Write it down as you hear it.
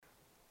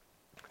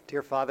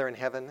Dear Father in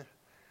heaven,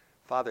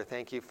 Father,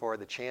 thank you for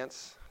the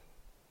chance,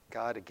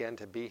 God, again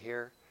to be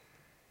here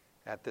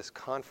at this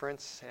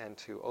conference and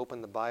to open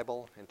the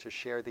Bible and to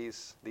share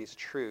these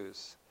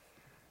truths.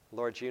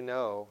 Lord, you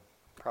know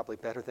probably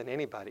better than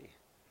anybody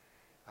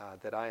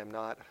that I am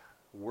not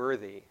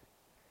worthy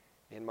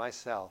in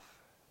myself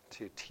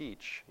to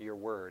teach your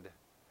word,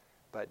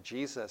 but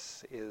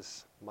Jesus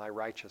is my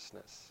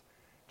righteousness.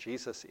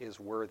 Jesus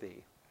is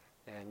worthy,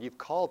 and you've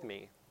called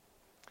me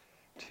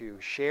to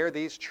share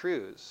these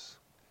truths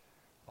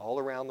all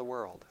around the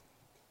world.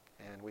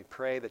 And we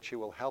pray that you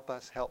will help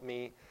us, help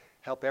me,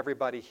 help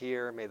everybody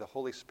here. May the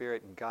Holy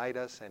Spirit guide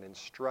us and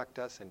instruct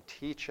us and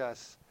teach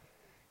us.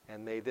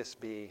 And may this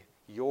be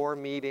your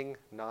meeting,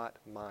 not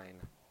mine.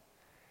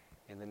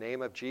 In the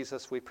name of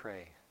Jesus we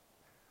pray.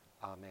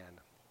 Amen.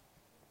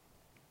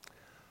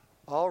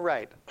 All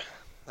right.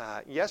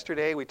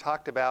 Yesterday we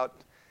talked about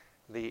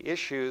the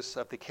issues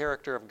of the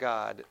character of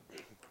God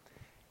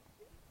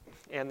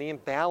and the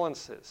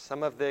imbalances,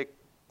 some of the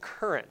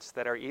currents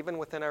that are even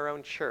within our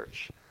own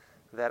church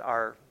that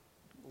are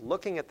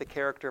looking at the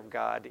character of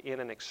God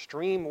in an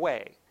extreme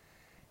way,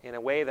 in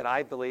a way that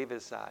I believe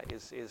is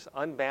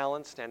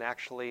unbalanced and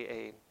actually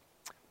a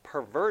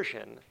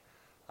perversion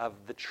of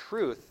the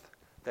truth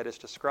that is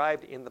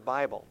described in the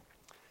Bible.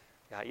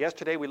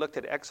 Yesterday we looked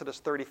at Exodus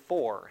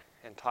 34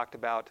 and talked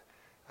about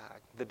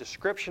the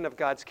description of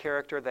God's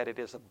character, that it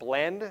is a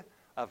blend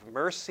of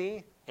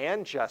mercy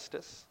and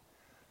justice,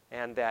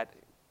 and that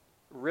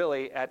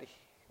really at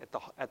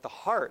the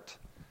heart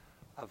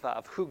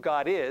of who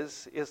God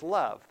is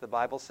love. The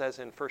Bible says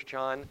in 1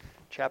 John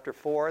chapter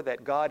 4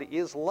 that God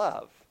is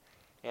love.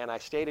 And I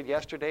stated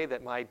yesterday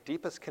that my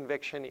deepest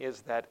conviction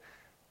is that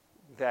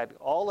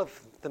all of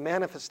the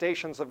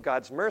manifestations of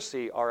God's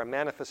mercy are a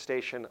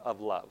manifestation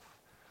of love.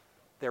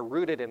 They're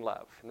rooted in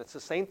love. And it's the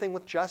same thing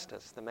with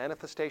justice. The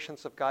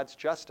manifestations of God's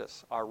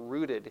justice are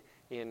rooted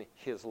in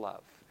his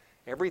love.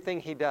 Everything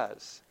he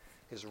does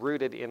is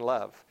rooted in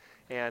love.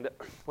 And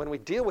when we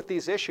deal with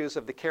these issues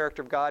of the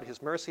character of God,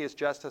 his mercy, his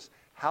justice,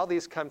 how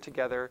these come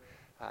together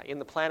in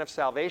the plan of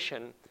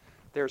salvation,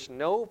 there's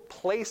no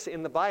place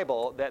in the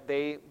Bible that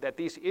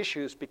these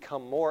issues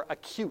become more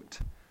acute,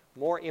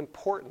 more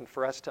important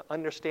for us to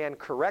understand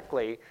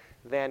correctly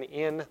than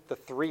in the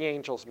three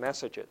angels'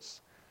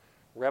 messages.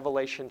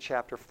 Revelation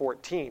chapter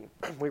 14.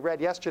 We read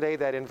yesterday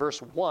that in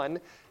verse 1,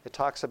 it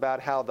talks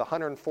about how the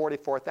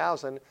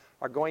 144,000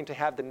 are going to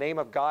have the name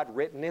of God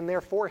written in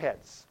their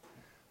foreheads,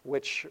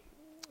 which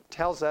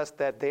tells us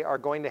that they are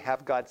going to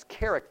have God's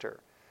character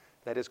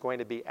that is going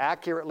to be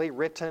accurately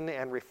written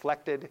and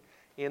reflected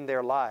in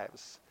their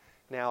lives.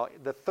 Now,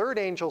 the third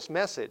angel's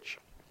message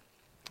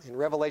in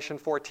Revelation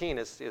 14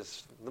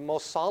 is the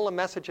most solemn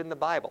message in the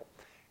Bible.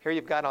 Here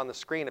you've got on the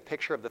screen a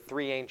picture of the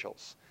three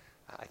angels.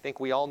 I think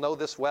we all know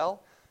this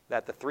well,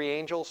 that the three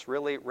angels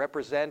really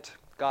represent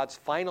God's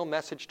final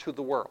message to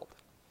the world.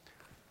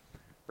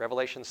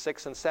 Revelation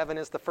 6 and 7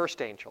 is the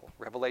first angel.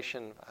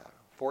 Revelation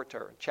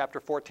chapter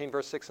 14,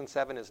 verse 6 and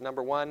 7 is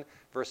number 1.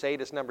 Verse 8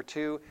 is number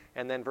 2.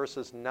 And then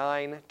verses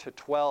 9 to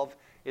 12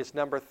 is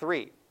number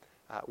 3.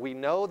 We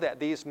know that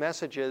these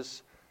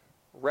messages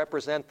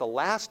represent the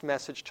last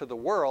message to the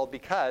world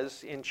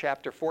because in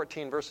chapter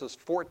 14, verses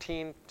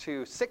 14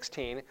 to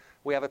 16,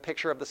 we have a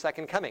picture of the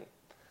second coming.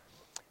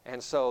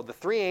 And so the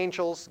three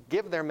angels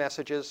give their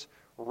messages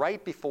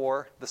right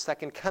before the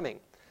second coming.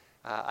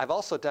 I've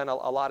also done a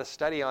lot of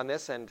study on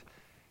this, and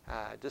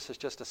this is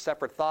just a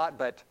separate thought,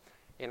 but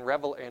in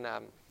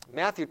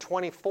Matthew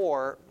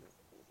 24,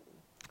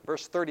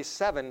 verse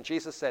 37,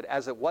 Jesus said,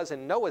 as it was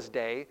in Noah's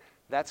day,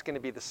 that's going to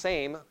be the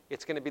same.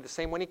 It's going to be the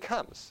same when he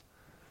comes.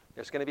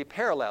 There's going to be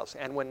parallels.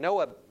 And when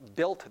Noah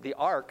built the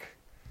ark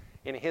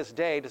in his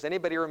day, does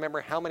anybody remember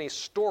how many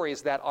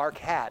stories that ark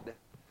had?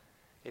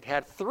 It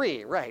had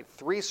 3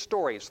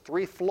 stories,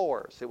 3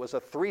 floors. It was a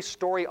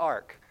 3-story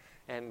ark.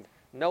 And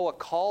Noah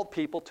called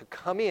people to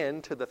come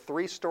into the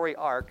 3-story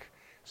ark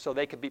so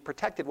they could be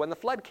protected when the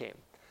flood came.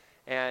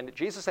 And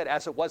Jesus said,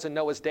 as it was in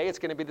Noah's day, it's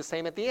going to be the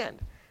same at the end.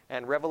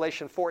 And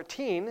Revelation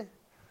 14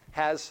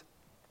 has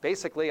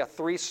basically a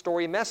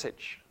 3-story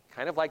message,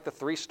 kind of like the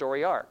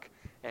 3-story ark.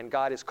 And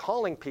God is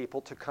calling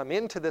people to come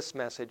into this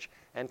message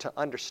and to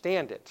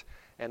understand it.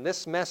 And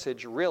this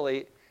message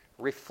really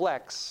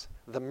reflects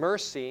the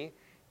mercy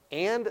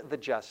and the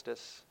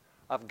justice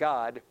of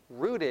God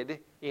rooted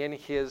in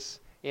his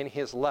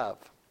love.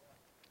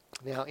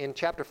 Now, in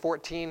chapter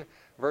 14,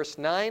 verse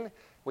 9,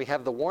 we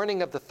have the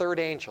warning of the third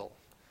angel,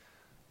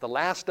 the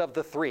last of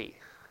the 3.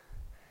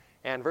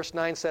 And verse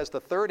 9 says, the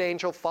third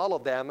angel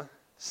followed them,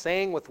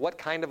 saying with what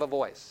kind of a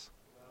voice?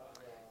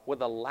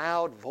 With a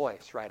loud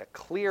voice, right? A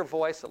clear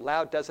voice.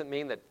 Loud doesn't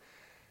mean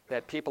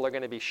that people are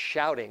going to be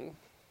shouting.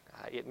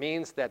 It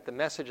means that the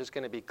message is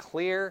going to be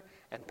clear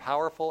and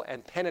powerful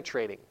and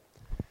penetrating.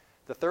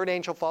 The third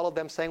angel followed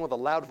them, saying with a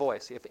loud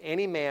voice, if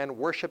any man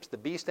worships the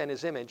beast and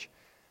his image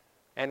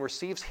and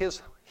receives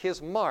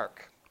his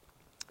mark.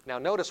 Now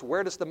notice,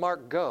 where does the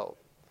mark go?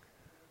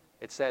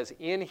 It says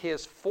in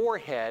his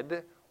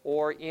forehead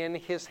or in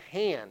his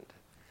hand.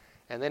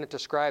 And then it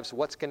describes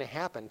what's going to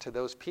happen to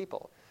those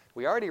people.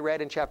 We already read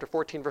in chapter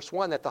 14, verse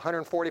 1, that the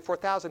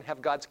 144,000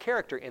 have God's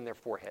character in their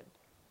forehead,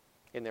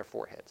 in their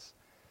foreheads,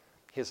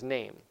 his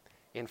name.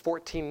 In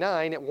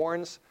 14:9, it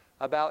warns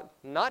about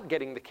not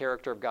getting the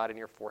character of God in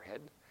your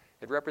forehead.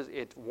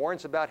 It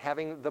warns about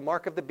having the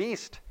mark of the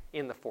beast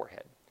in the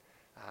forehead.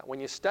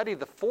 When you study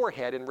the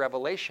forehead in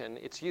Revelation,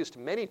 it's used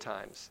many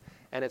times,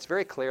 and it's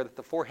very clear that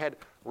the forehead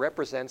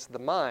represents the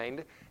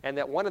mind, and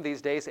that one of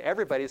these days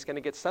everybody's going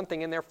to get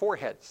something in their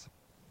foreheads.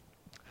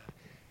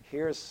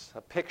 Here's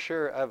a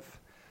picture of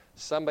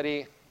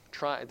somebody,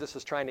 this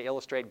is trying to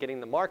illustrate getting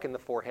the mark in the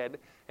forehead,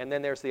 and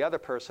then there's the other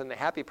person, the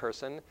happy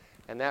person,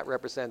 and that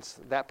represents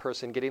that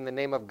person getting the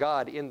name of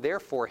God in their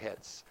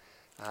foreheads.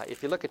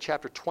 If you look at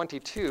chapter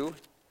 22,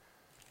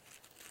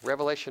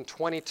 Revelation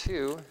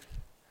 22,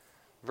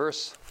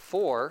 verse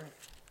 4,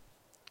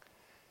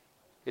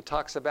 it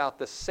talks about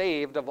the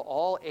saved of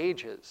all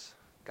ages,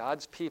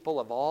 God's people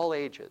of all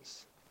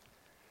ages,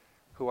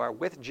 who are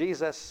with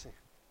Jesus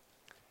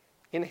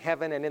in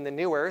heaven and in the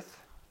new earth.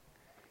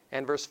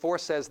 And verse 4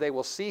 says they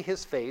will see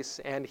his face,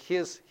 and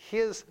his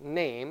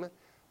name,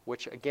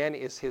 which again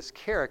is his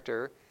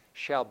character,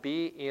 shall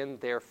be in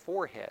their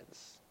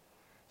foreheads.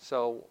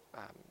 So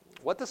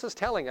what this is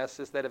telling us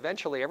is that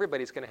eventually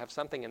everybody's going to have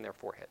something in their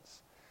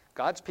foreheads.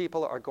 God's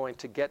people are going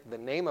to get the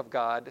name of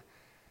God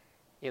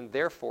in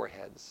their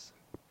foreheads,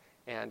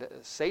 and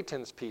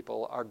Satan's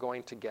people are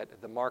going to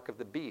get the mark of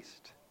the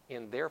beast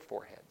in their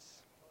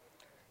foreheads.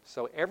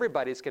 So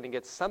everybody's going to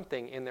get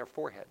something in their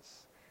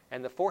foreheads.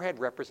 And the forehead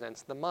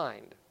represents the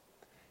mind.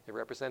 It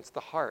represents the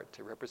heart.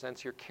 It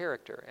represents your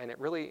character. And it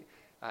really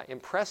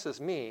impresses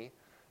me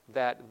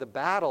that the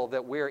battle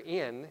that we're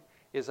in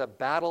is a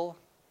battle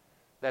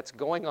that's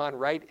going on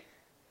right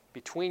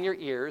between your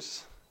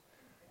ears,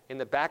 in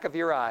the back of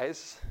your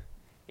eyes,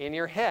 in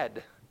your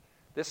head.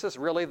 This is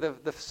really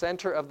the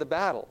center of the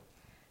battle.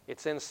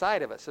 It's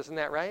inside of us, isn't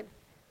that right?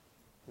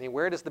 I mean,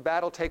 where does the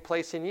battle take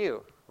place in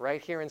you?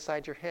 Right here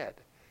inside your head.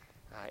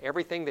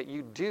 Everything that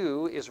you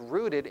do is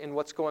rooted in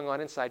what's going on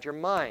inside your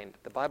mind.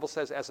 The Bible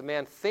says, as a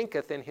man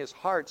thinketh in his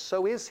heart,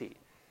 so is he.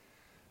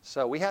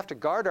 So we have to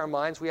guard our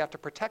minds, we have to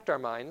protect our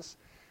minds,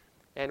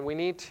 and we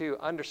need to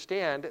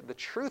understand the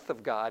truth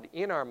of God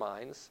in our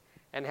minds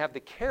and have the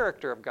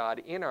character of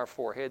God in our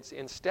foreheads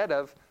instead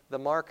of the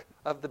mark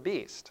of the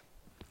beast.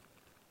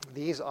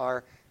 These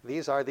are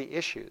the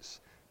issues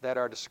that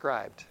are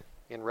described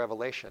in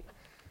Revelation.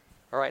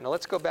 All right, now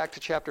let's go back to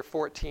chapter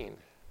 14.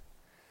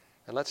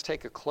 And let's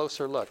take a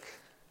closer look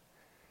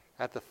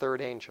at the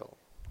third angel.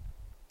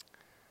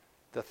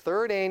 The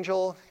third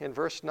angel, in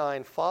verse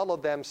 9,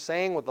 followed them,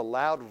 saying with a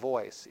loud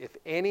voice, if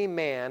any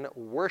man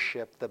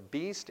worship the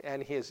beast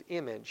and his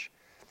image,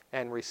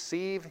 and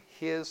receive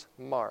his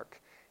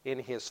mark in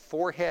his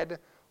forehead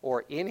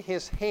or in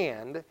his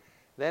hand,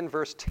 then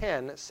verse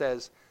 10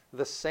 says,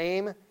 the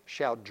same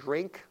shall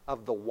drink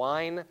of the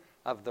wine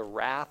of the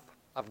wrath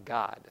of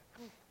God.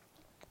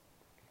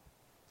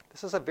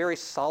 This is a very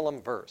solemn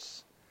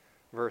verse.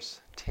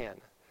 Verse 10.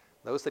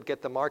 Those that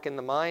get the mark in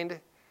the mind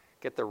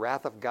get the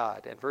wrath of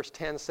God. And verse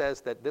 10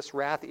 says that this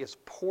wrath is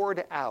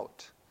poured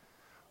out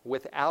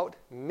without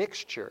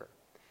mixture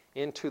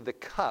into the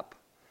cup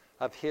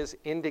of his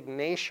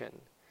indignation,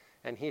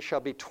 and he shall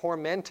be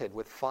tormented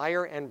with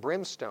fire and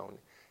brimstone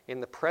in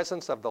the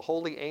presence of the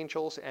holy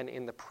angels and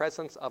in the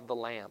presence of the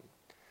Lamb.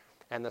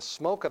 And the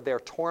smoke of their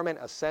torment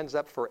ascends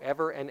up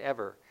forever and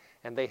ever.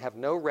 And they have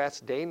no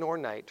rest day nor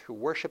night who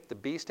worship the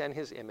beast and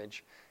his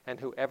image, and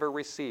whoever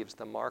receives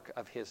the mark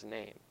of his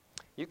name.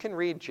 You can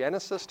read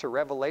Genesis to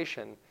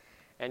Revelation,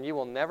 and you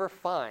will never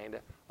find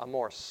a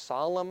more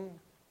solemn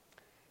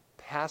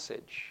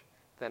passage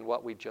than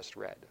what we just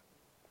read.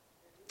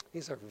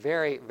 These are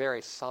very,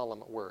 very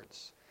solemn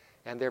words,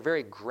 and they're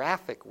very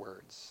graphic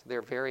words.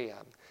 They're very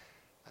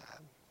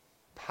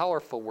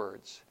powerful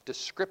words,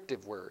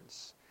 descriptive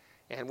words,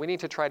 and we need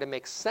to try to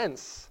make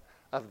sense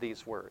of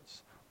these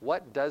words.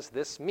 What does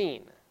this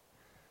mean?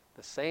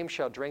 The same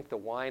shall drink the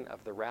wine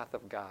of the wrath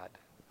of God.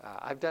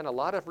 I've done a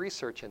lot of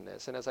research in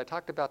this, and as I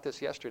talked about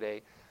this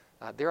yesterday,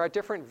 there are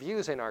different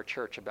views in our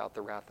church about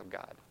the wrath of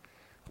God.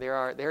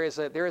 There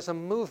is a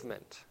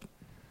movement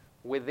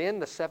within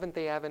the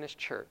Seventh-day Adventist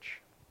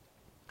Church,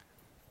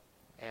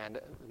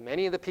 and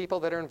many of the people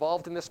that are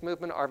involved in this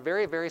movement are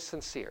very, very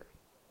sincere.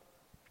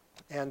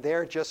 And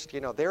they're just,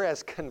 they're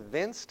as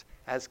convinced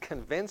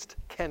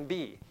can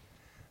be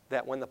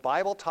that when the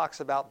Bible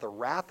talks about the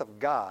wrath of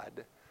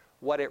God,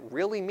 what it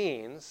really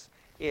means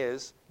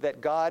is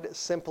that God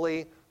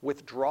simply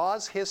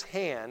withdraws his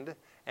hand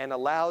and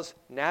allows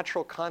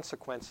natural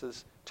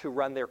consequences to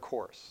run their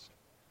course.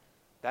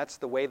 That's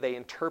the way they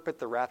interpret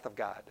the wrath of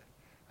God.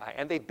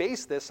 And they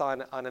base this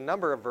on a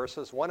number of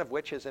verses, one of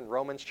which is in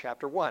Romans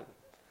chapter 1.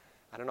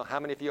 I don't know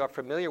how many of you are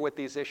familiar with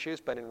these issues,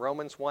 but in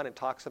Romans 1 it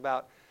talks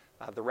about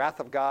the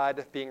wrath of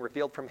God being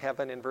revealed from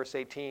heaven in verse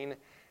 18.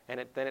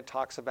 And then it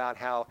talks about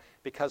how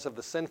because of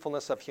the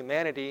sinfulness of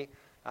humanity,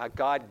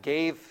 God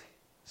gave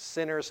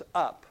sinners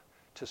up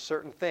to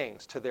certain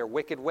things, to their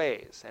wicked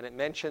ways. And it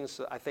mentions,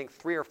 I think,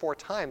 3 or 4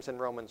 times in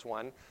Romans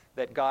 1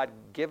 that God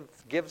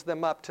gives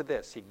them up to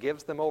this. He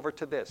gives them over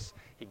to this.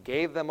 He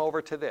gave them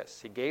over to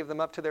this. He gave them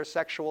up to their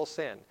sexual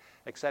sin,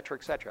 etc.,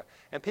 etc.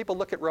 And people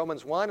look at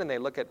Romans 1 and they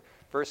look at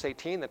verse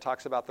 18 that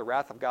talks about the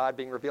wrath of God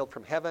being revealed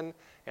from heaven,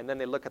 and then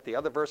they look at the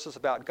other verses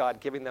about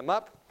God giving them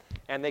up,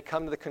 and they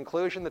come to the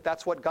conclusion that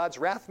that's what God's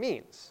wrath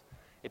means.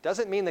 It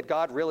doesn't mean that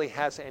God really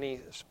has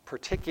any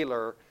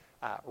particular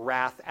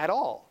wrath at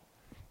all.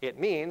 It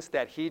means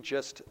that he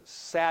just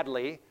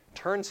sadly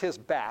turns his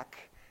back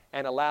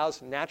and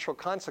allows natural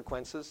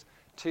consequences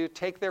to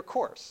take their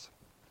course.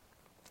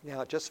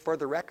 Now, just for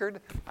the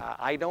record,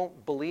 I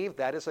don't believe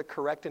that is a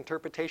correct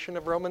interpretation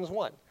of Romans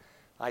 1.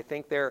 I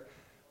think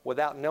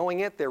without knowing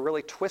it, they're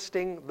really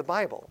twisting the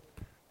Bible.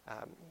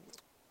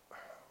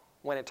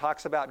 When it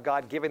talks about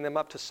God giving them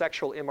up to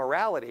sexual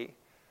immorality,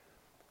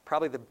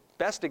 probably the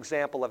best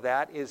example of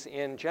that is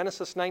in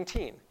Genesis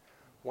 19,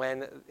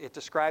 when it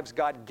describes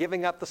God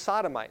giving up the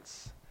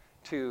Sodomites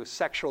to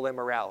sexual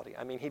immorality.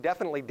 I mean, he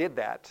definitely did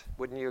that.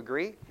 Wouldn't you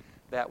agree?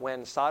 That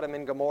when Sodom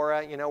and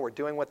Gomorrah, were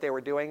doing what they were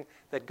doing,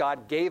 that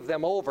God gave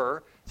them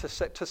over to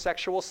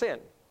sexual sin.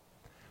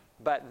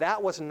 But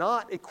that was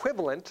not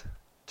equivalent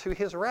to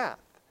his wrath.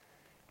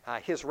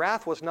 His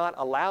wrath was not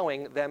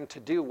allowing them to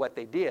do what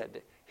they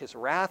did. His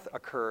wrath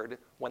occurred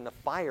when the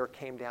fire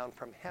came down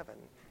from heaven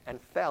and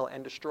fell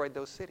and destroyed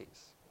those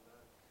cities.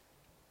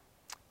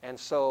 And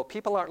so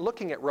people aren't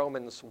looking at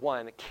Romans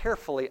 1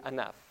 carefully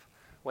enough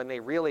when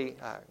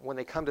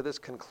they come to this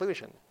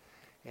conclusion.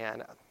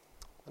 And I'm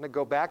going to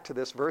go back to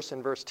this verse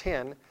in verse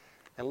 10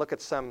 and look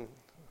at some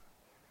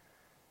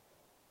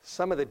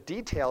of the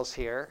details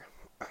here.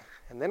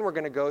 And then we're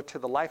going to go to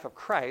the life of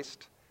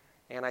Christ,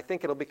 and I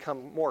think it'll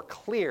become more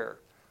clear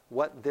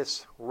what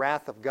this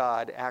wrath of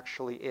God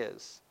actually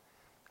is.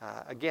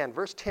 Again,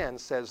 verse 10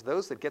 says,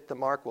 "Those that get the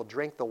mark will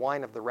drink the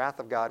wine of the wrath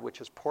of God, which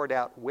is poured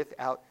out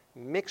without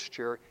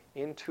mixture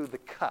into the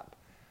cup."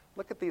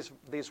 Look at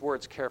these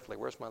words carefully.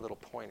 Where's my little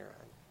pointer?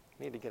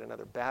 I need to get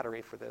another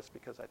battery for this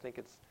because I think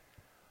it's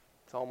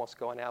almost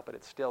going out, but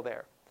it's still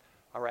there.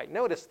 All right,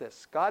 notice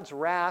this. God's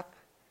wrath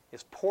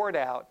is poured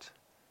out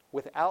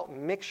without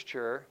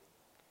mixture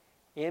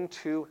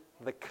into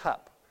the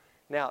cup.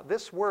 Now,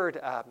 this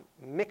word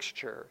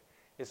mixture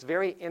is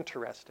very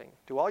interesting.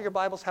 Do all your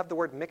Bibles have the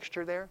word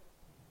mixture there?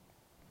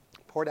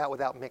 Poured out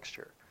without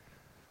mixture.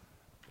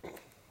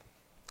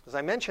 As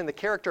I mentioned, the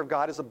character of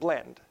God is a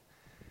blend.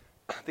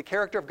 The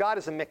character of God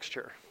is a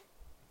mixture.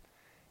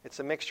 It's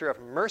a mixture of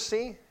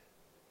mercy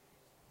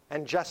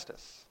and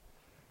justice.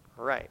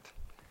 Right.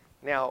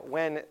 Now,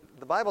 when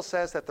the Bible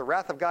says that the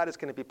wrath of God is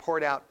going to be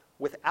poured out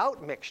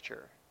without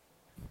mixture,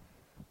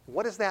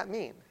 what does that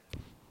mean?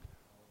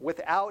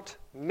 Without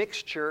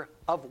mixture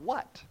of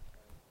what?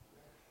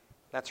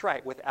 That's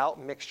right, without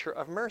mixture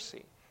of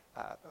mercy.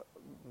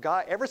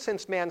 God, ever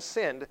since man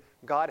sinned,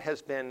 God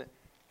has been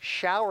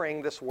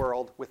showering this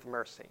world with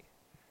mercy.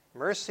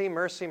 Mercy,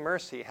 mercy,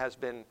 mercy has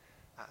been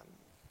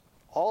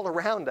all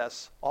around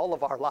us all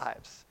of our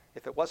lives.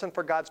 If it wasn't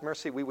for God's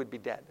mercy, we would be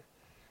dead.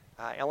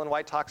 Ellen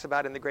White talks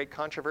about in The Great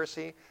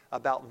Controversy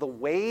about the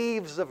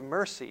waves of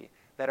mercy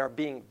that are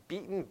being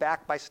beaten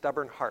back by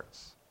stubborn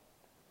hearts.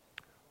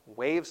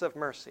 Waves of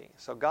mercy.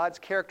 So God's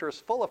character is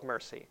full of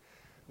mercy.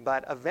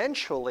 But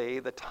eventually,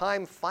 the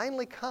time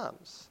finally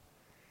comes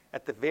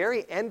at the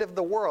very end of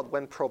the world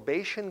when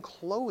probation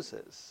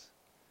closes.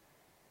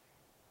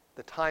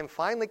 The time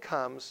finally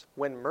comes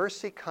when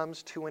mercy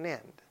comes to an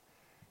end.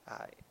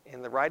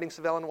 In the writings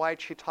of Ellen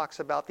White, she talks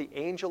about the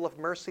angel of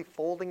mercy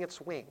folding its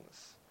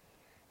wings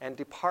and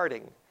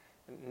departing,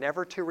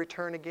 never to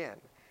return again.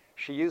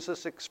 She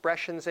uses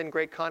expressions in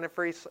Great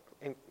Controversy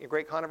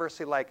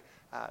like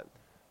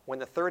when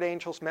the third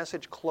angel's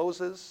message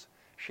closes,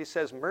 she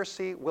says,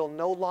 mercy will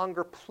no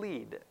longer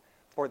plead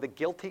for the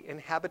guilty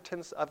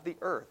inhabitants of the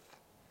earth.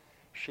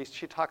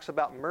 She talks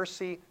about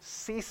mercy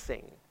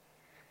ceasing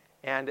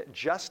and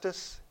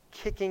justice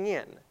kicking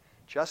in,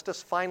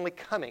 justice finally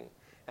coming.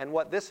 And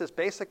what this is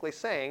basically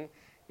saying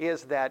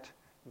is that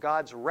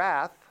God's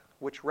wrath,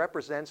 which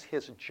represents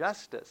his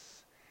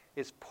justice,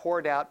 is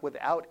poured out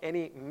without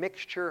any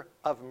mixture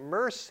of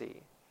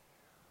mercy,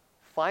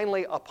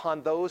 finally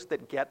upon those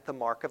that get the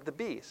mark of the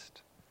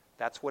beast.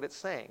 That's what it's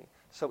saying.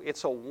 So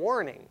it's a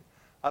warning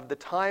of the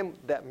time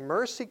that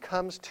mercy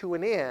comes to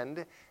an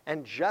end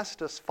and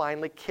justice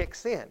finally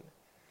kicks in.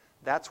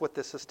 That's what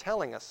this is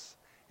telling us.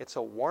 It's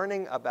a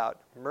warning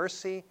about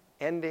mercy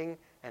ending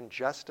and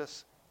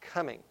justice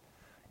coming.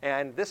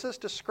 And this is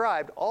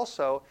described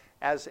also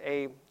as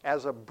a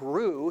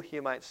brew,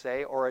 you might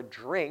say, or a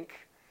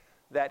drink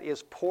that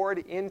is poured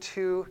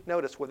into,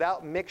 notice,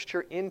 without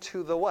mixture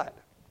into the what?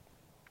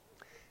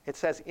 It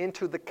says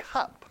into the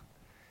cup.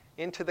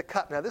 Into the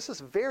cup. Now this is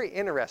very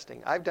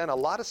interesting. I've done a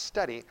lot of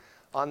study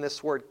on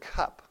this word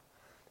cup.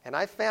 And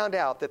I found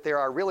out that there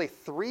are really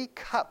 3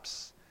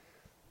 cups,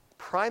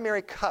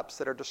 primary cups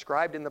that are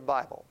described in the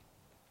Bible.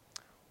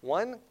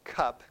 One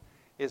cup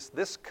is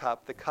this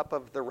cup, the cup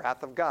of the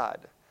wrath of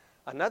God.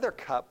 Another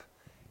cup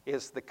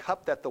is the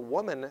cup that the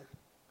woman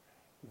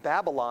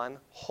Babylon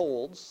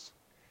holds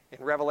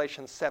in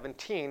Revelation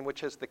 17,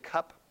 which is the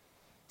cup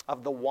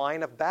of the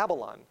wine of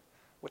Babylon,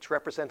 which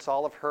represents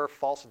all of her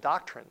false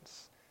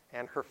doctrines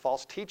and her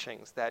false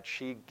teachings that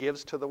she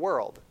gives to the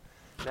world.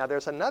 Now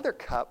there's another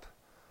cup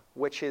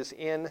which is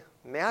in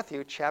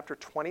Matthew chapter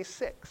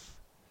 26.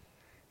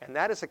 And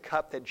that is a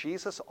cup that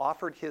Jesus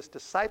offered his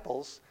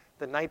disciples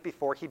the night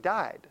before he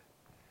died.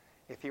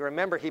 If you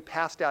remember, he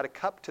passed out a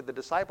cup to the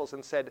disciples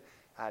and said,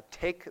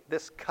 take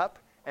this cup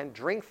and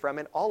drink from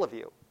it, all of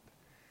you.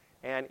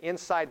 And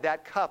inside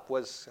that cup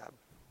was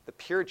the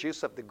pure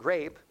juice of the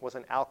grape, was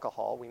an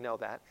alcohol, we know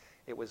that.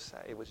 It was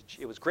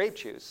grape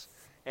juice.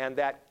 And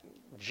that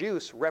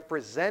juice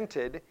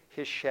represented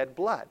his shed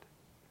blood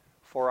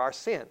for our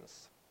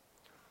sins.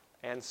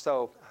 And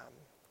so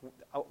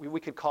we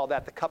could call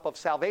that the cup of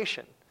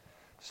salvation.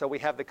 So we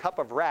have the cup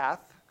of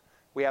wrath,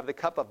 we have the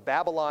cup of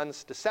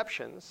Babylon's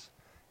deceptions,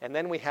 and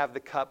then we have the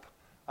cup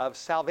of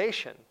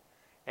salvation.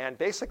 And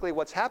basically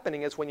what's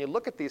happening is when you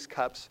look at these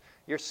cups,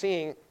 you're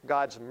seeing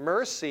God's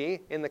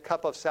mercy in the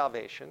cup of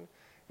salvation,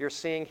 you're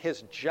seeing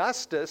his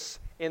justice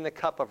in the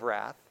cup of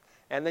wrath,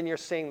 and then you're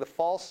seeing the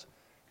false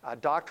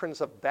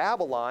doctrines of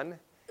Babylon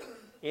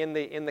in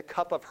the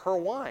cup of her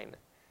wine.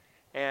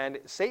 And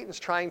Satan's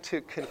trying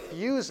to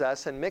confuse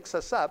us and mix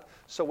us up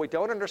so we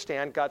don't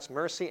understand God's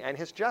mercy and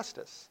his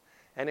justice.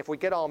 And if we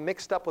get all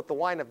mixed up with the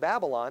wine of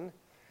Babylon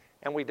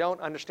and we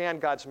don't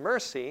understand God's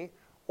mercy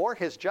or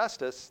his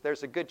justice,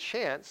 there's a good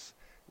chance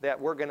that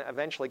we're going to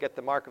eventually get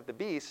the mark of the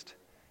beast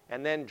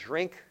and then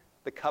drink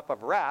the cup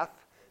of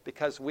wrath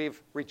because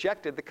we've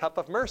rejected the cup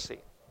of mercy.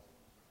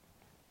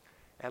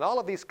 And all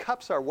of these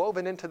cups are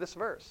woven into this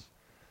verse.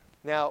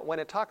 Now, when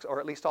it talks, or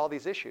at least all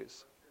these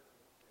issues,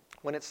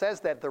 when it says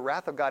that the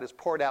wrath of God is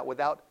poured out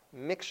without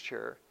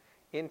mixture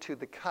into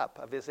the cup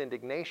of his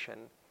indignation,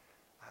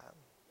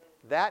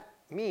 that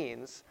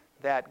means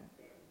that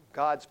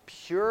God's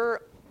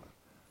pure,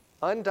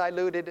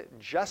 undiluted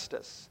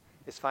justice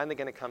is finally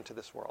going to come to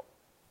this world.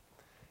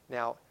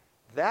 Now,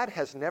 that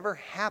has never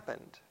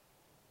happened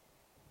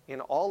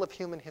in all of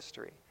human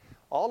history.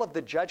 All of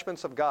the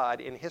judgments of God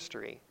in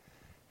history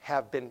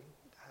have been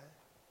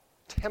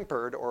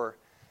tempered or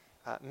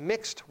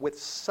mixed with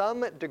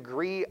some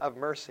degree of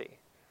mercy.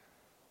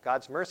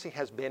 God's mercy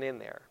has been in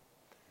there.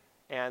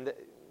 And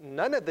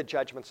none of the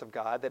judgments of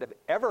God that have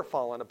ever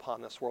fallen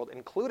upon this world,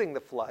 including the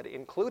flood,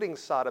 including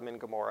Sodom and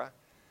Gomorrah,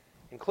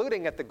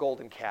 including at the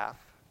golden calf,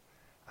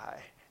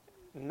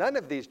 none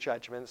of these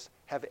judgments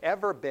have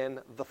ever been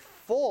the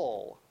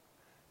full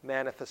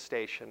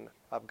manifestation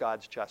of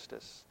God's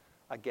justice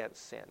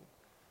against sin,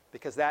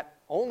 because that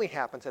only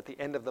happens at the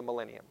end of the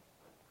millennium,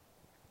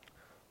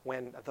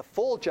 when the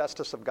full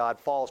justice of God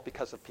falls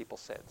because of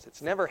people's sins.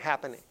 It's never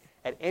happened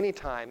at any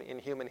time in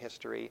human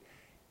history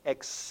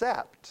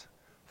except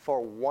for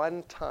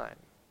one time.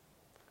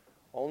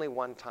 Only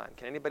one time.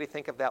 Can anybody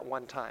think of that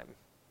one time?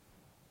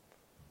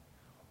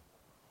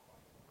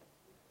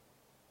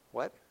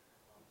 What?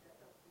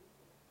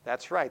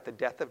 That's right, the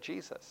death of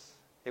Jesus.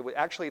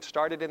 It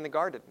started in the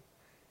garden.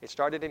 It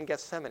started in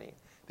Gethsemane.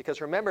 Because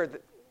remember,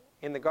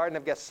 in the Garden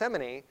of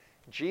Gethsemane,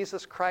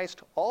 Jesus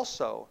Christ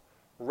also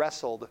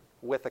wrestled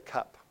with a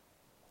cup.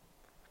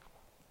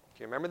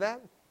 Do you remember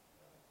that?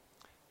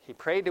 He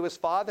prayed to his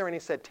Father and he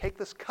said, "Take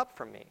this cup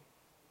from me."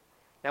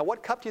 Now,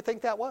 what cup do you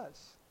think that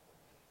was?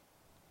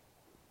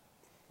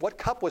 What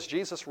cup was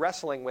Jesus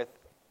wrestling with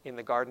in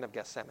the Garden of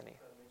Gethsemane?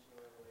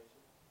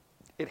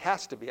 It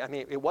has to be. I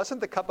mean, it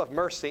wasn't the cup of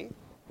mercy.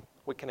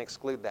 We can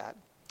exclude that.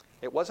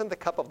 It wasn't the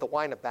cup of the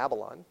wine of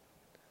Babylon,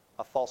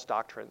 of false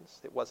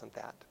doctrines. It wasn't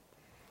that.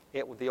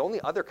 The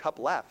only other cup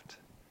left,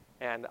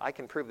 and I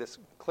can prove this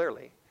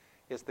clearly,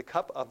 is the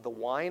cup of the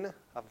wine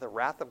of the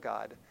wrath of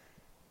God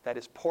that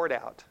is poured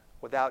out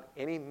without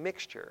any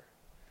mixture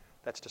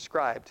that's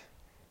described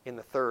in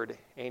the third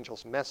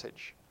angel's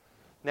message.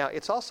 Now,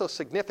 it's also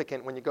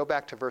significant when you go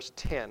back to verse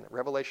 10,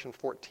 Revelation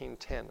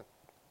 14:10.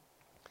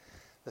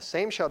 The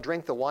same shall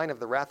drink the wine of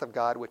the wrath of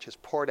God, which is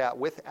poured out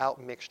without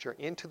mixture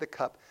into the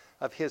cup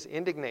of his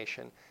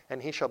indignation,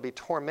 and he shall be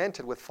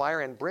tormented with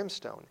fire and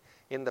brimstone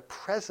in the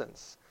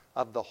presence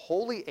of the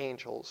holy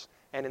angels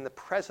and in the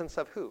presence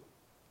of who?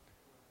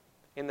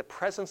 In the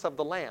presence of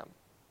the Lamb.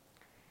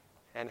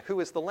 And who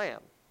is the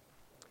Lamb?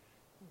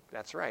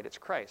 That's right, it's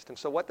Christ. And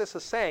so what this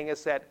is saying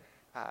is that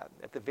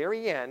at the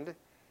very end,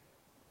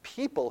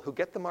 people who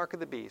get the mark of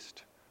the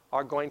beast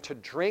are going to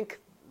drink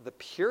the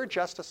pure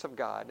justice of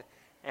God,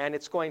 and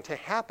it's going to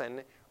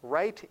happen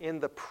right in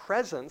the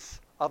presence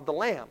of the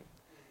Lamb.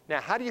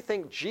 Now, how do you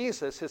think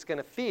Jesus is going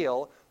to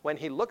feel when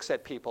he looks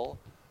at people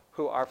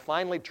who are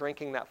finally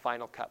drinking that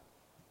final cup?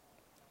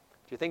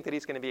 Do you think that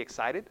he's going to be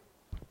excited?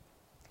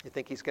 Do you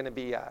think he's going to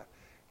be,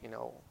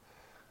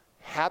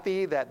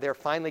 happy that they're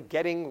finally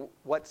getting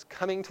what's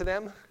coming to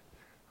them?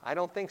 I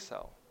don't think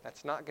so.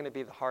 That's not going to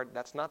be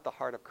that's not the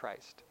heart of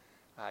Christ.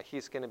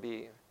 He's going to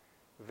be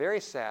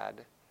very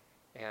sad,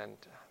 and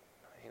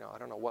I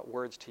don't know what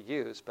words to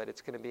use, but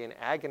it's going to be an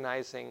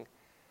agonizing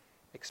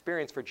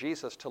experience for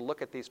Jesus to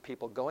look at these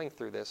people going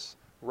through this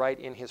right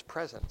in his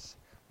presence.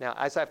 Now,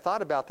 as I've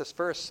thought about this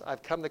verse,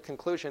 I've come to the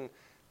conclusion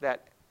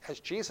that as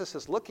Jesus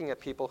is looking at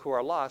people who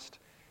are lost,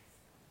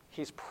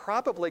 he's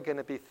probably going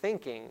to be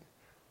thinking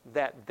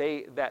that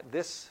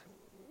this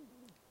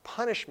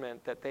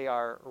punishment that they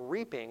are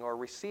reaping or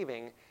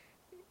receiving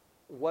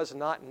was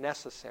not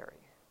necessary.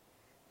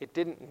 It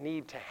didn't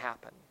need to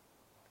happen.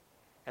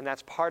 And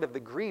that's part of the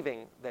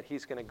grieving that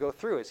he's going to go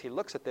through. As he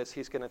looks at this,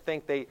 he's going to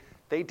think they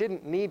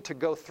didn't need to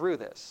go through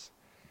this.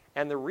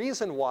 And the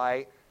reason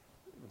why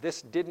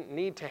this didn't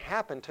need to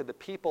happen to the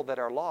people that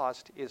are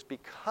lost is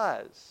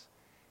because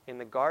in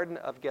the Garden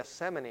of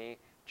Gethsemane,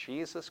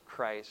 Jesus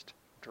Christ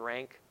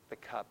drank the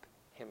cup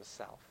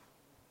himself.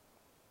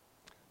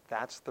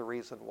 That's the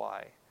reason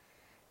why.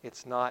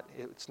 It's not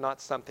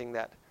something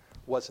that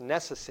was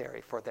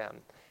necessary for them.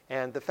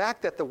 And the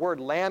fact that the word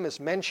lamb is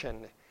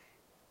mentioned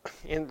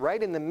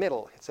right in the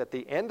middle, it's at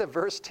the end of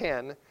verse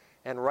 10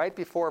 and right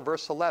before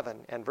verse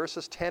 11. And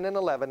verses 10 and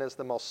 11 is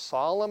the most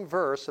solemn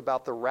verse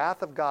about the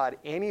wrath of God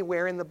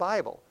anywhere in the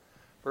Bible.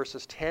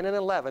 Verses 10 and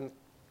 11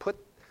 put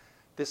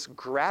this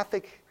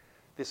graphic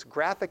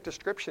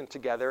description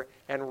together,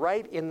 and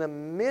right in the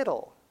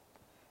middle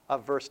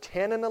of verse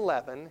 10 and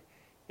 11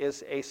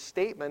 is a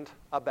statement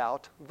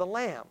about the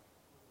Lamb.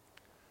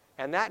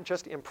 And that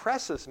just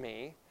impresses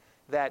me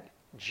that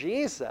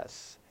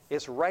Jesus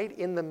is right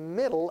in the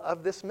middle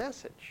of this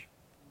message.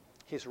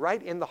 He's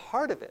right in the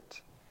heart of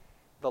it.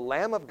 The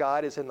Lamb of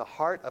God is in the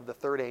heart of the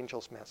third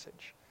angel's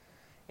message.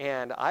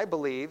 And I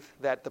believe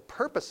that the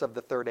purpose of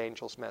the third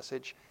angel's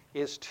message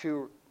is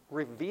to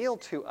reveal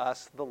to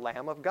us the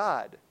Lamb of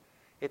God.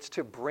 It's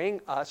to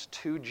bring us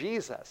to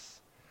Jesus.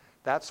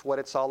 That's what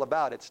it's all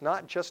about. It's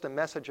not just a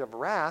message of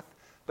wrath,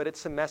 but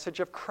it's a message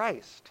of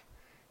Christ.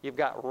 You've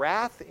got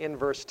wrath in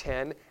verse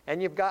 10,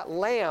 and you've got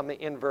lamb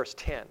in verse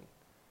 10,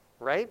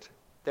 right?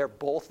 They're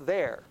both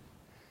there.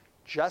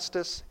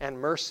 Justice and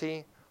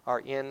mercy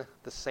are in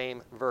the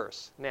same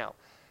verse. Now,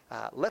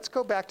 let's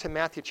go back to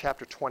Matthew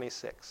chapter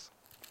 26,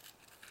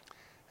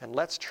 and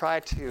let's try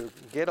to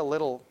get a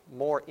little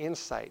more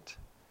insight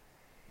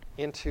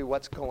into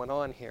what's going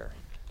on here.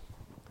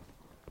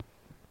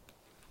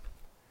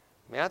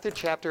 Matthew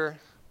chapter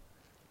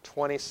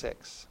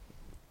 26.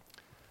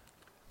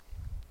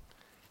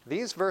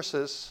 These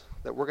verses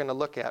that we're going to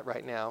look at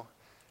right now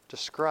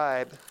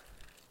describe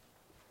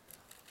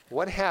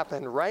what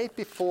happened right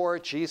before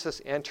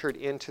Jesus entered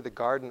into the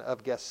Garden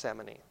of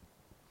Gethsemane.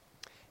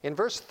 In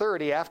verse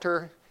 30,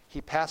 after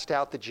he passed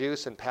out the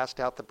juice and passed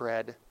out the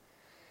bread,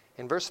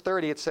 in verse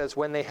 30 it says,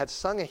 when they had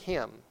sung a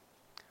hymn,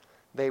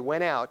 they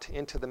went out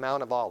into the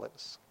Mount of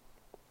Olives.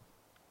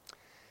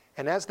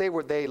 And as they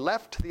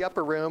left the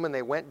upper room and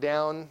they went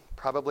down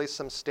probably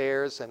some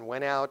stairs and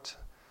went out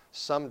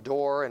some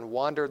door and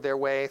wandered their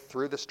way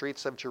through the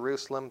streets of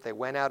Jerusalem. They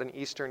went out an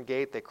eastern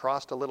gate, they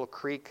crossed a little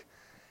creek,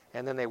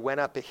 and then they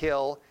went up a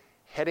hill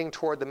heading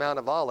toward the Mount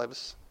of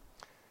Olives,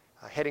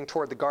 heading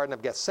toward the Garden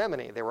of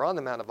Gethsemane. They were on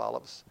the Mount of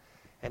Olives.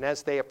 And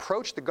as they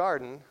approached the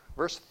garden,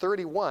 verse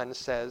 31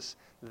 says,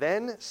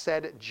 then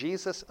said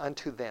Jesus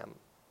unto them,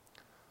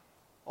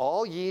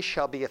 all ye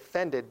shall be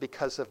offended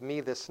because of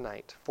me this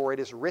night, for it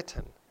is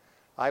written,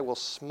 I will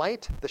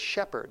smite the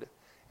shepherd,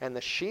 and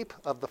the sheep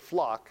of the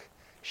flock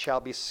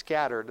shall be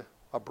scattered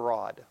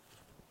abroad.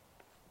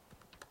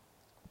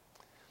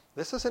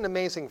 This is an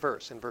amazing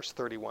verse in verse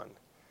 31. And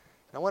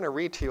I want to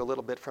read to you a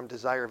little bit from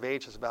Desire of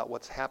Ages about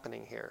what's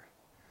happening here.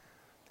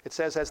 It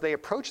says, as they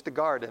approached the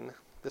garden,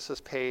 this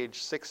is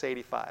page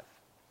 685.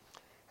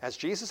 As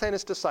Jesus and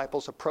his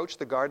disciples approached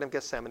the Garden of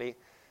Gethsemane,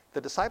 the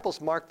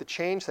disciples marked the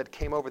change that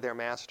came over their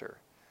master.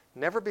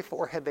 Never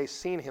before had they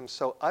seen him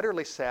so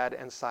utterly sad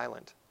and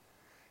silent.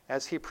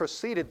 As he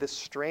proceeded, this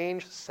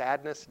strange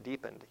sadness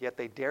deepened, yet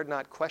they dared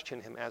not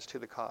question him as to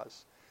the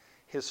cause.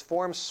 His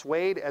form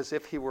swayed as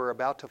if he were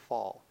about to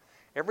fall.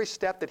 Every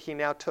step that he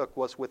now took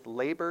was with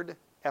labored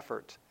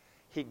effort.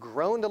 He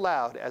groaned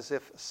aloud as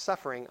if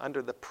suffering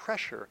under the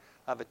pressure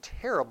of a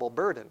terrible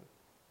burden.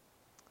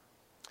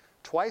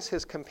 Twice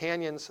his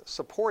companions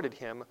supported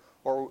him,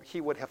 or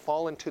he would have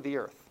fallen to the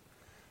earth.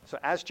 So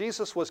as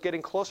Jesus was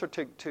getting closer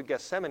to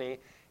Gethsemane,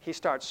 he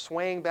starts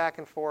swaying back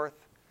and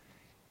forth,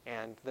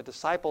 and the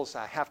disciples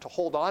have to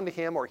hold on to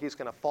him or he's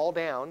going to fall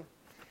down.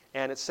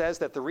 And it says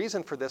that the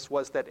reason for this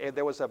was that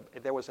there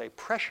was a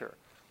pressure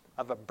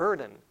of a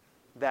burden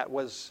that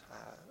was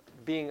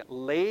being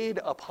laid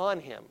upon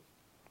him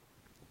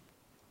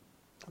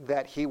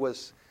that he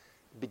was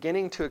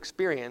beginning to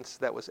experience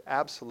that was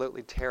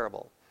absolutely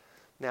terrible.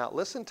 Now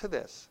listen to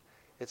this.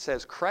 It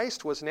says,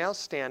 Christ was now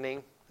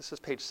standing, this is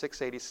page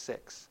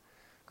 686.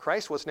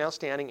 Christ was now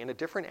standing in a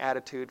different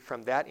attitude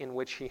from that in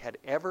which he had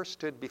ever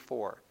stood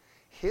before.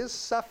 His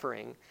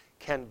suffering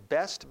can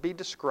best be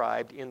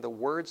described in the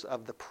words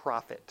of the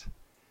prophet.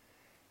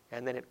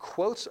 And then it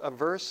quotes a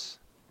verse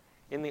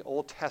in the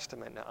Old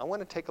Testament. Now, I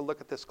want to take a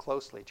look at this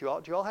closely. Do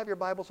you all have your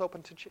Bibles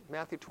open to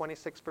Matthew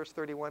 26, verse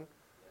 31?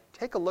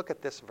 Take a look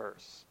at this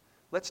verse.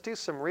 Let's do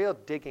some real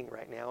digging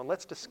right now, and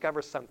let's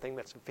discover something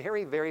that's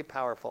very, very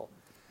powerful.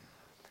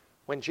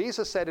 When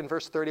Jesus said in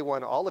verse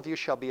 31, all of you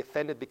shall be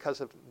offended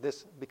because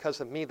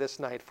of me this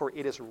night, for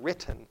it is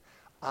written,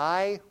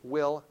 I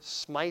will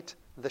smite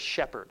the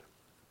shepherd.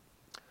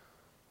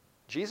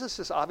 Jesus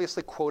is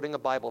obviously quoting a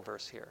Bible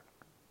verse here.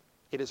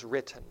 It is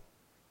written.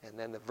 And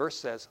then the verse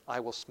says, I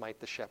will smite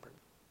the shepherd.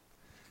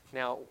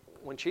 Now,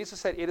 when Jesus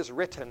said it is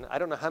written, I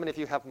don't know how many of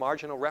you have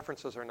marginal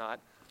references or not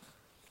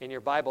in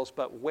your Bibles,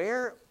 but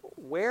where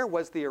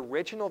was the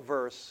original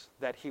verse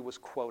that he was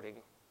quoting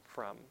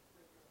from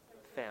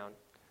found?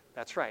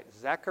 That's right,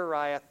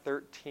 Zechariah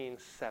 13:7.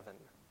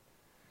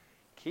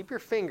 Keep your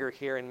finger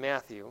here in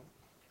Matthew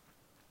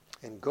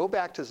and go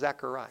back to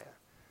Zechariah.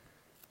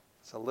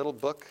 It's a little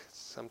book,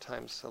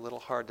 sometimes a little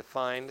hard to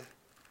find.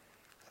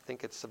 I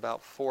think it's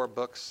about 4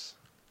 books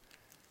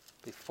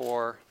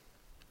before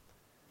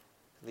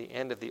the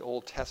end of the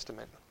Old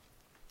Testament.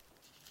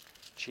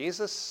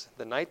 Jesus,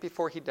 the night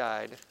before he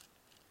died,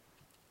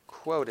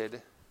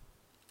 quoted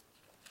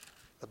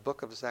the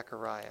book of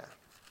Zechariah.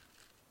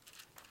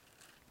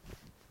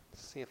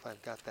 Let's see if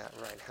I've got that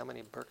right. How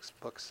many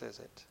books is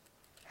it?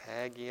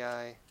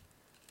 Haggai,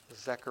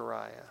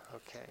 Zechariah.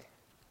 Okay.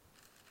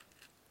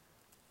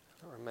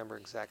 I don't remember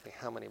exactly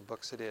how many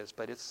books it is,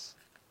 but it's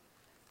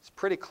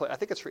pretty clear. I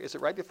think is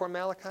it right before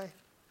Malachi?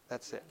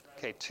 That's it.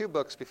 Okay, 2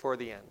 books before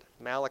the end.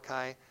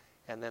 Malachi,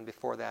 and then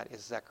before that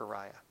is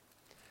Zechariah.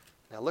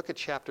 Now look at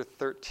chapter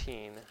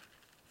 13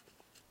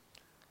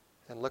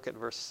 and look at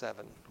verse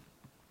 7.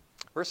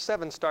 Verse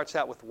 7 starts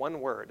out with one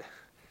word.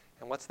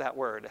 And what's that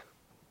word?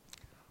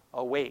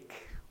 Awake.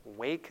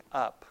 Wake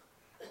up.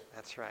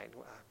 That's right.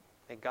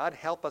 May God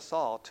help us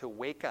all to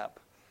wake up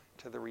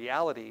to the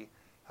reality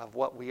of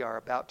what we are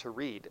about to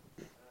read.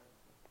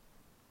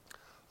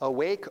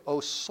 Awake, O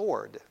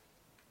sword,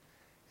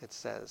 it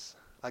says,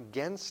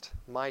 against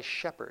my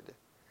shepherd,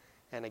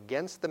 and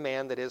against the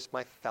man that is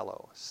my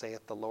fellow,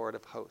 saith the Lord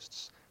of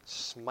hosts.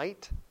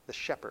 Smite the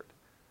shepherd.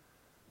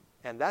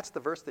 And that's the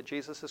verse that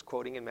Jesus is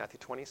quoting in Matthew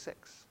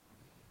 26.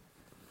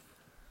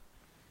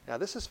 Now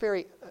this is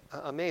very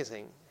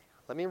amazing.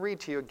 Let me read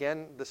to you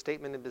again the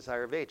statement in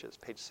Desire of Ages,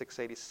 page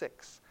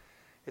 686.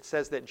 It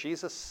says that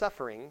Jesus'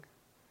 suffering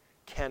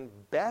can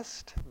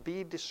best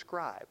be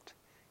described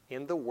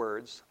in the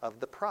words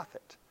of the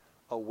prophet.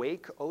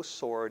 Awake, O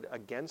sword,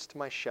 against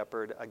my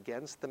shepherd,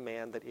 against the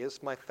man that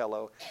is my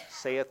fellow,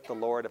 saith the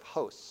Lord of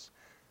hosts.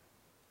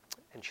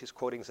 And she's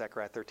quoting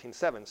Zechariah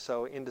 13:7.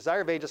 So in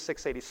Desire of Ages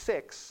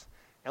 686,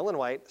 Ellen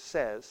White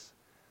says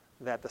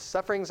that the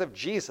sufferings of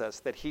Jesus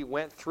that he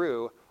went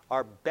through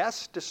are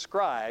best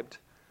described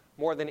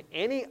more than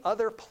any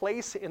other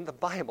place in the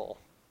Bible.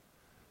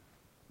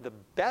 The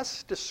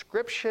best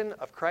description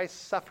of Christ's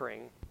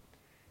suffering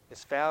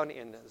is found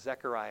in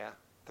Zechariah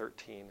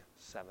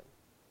 13:7.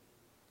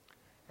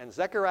 And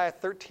Zechariah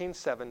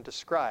 13:7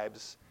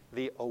 describes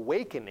the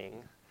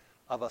awakening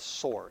of a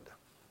sword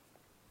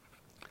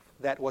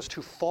that was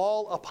to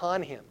fall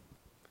upon him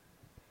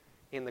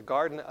in the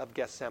Garden of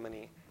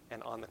Gethsemane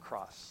and on the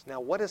cross.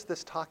 Now, what is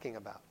this talking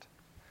about?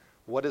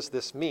 What does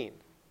this mean?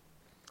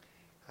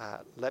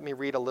 Let me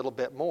read a little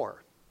bit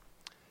more.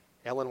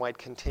 Ellen White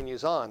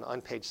continues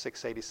on page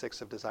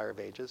 686 of Desire of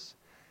Ages.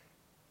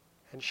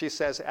 And she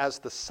says, as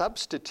the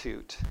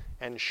substitute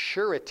and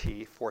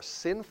surety for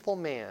sinful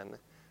man,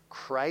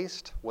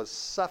 Christ was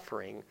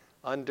suffering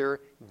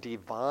under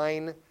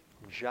divine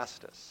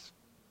justice.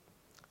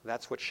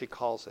 That's what she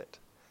calls it,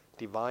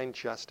 divine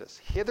justice.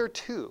 He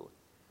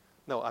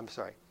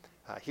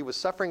was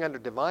suffering under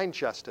divine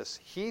justice.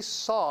 He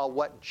saw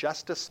what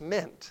justice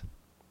meant.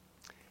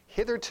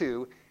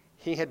 Hitherto,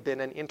 he had been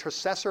an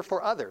intercessor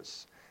for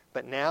others,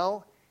 but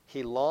now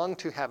he longed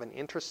to have an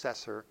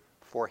intercessor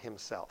for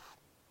himself.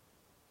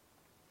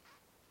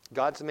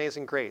 God's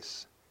Amazing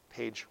Grace,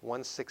 page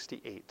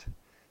 168,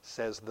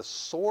 says, the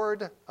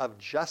sword of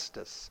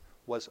justice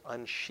was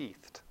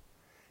unsheathed,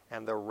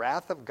 and the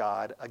wrath of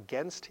God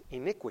against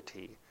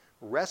iniquity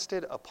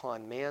rested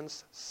upon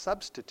man's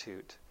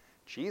substitute,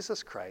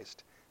 Jesus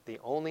Christ, the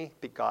only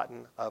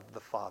begotten of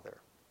the Father.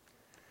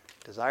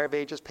 Desire of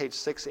Ages, page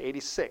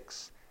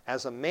 686.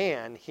 As a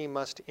man, he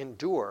must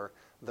endure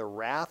the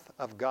wrath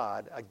of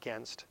God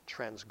against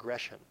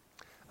transgression.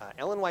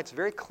 Ellen White's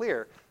very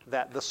clear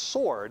that the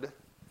sword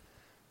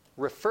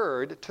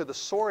referred to the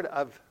sword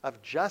of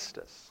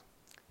justice.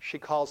 She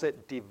calls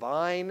it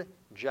divine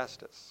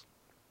justice.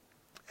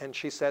 And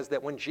she says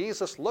that when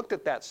Jesus looked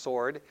at that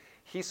sword,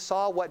 he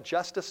saw what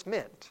justice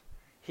meant.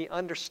 He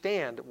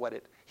understood what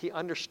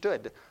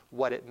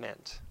it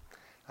meant.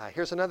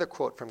 Here's another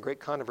quote from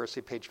Great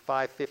Controversy, page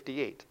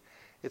 558.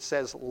 It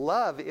says,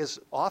 love is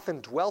often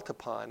dwelt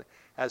upon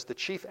as the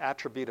chief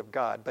attribute of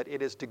God, but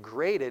it is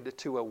degraded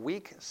to a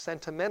weak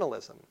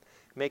sentimentalism,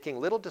 making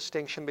little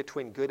distinction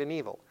between good and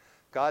evil.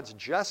 God's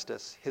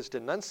justice, his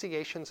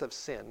denunciations of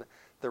sin,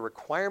 the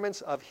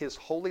requirements of his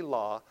holy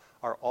law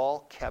are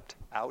all kept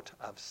out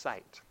of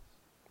sight.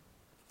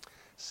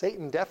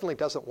 Satan definitely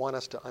doesn't want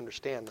us to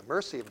understand the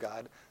mercy of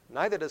God,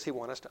 neither does he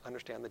want us to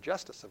understand the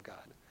justice of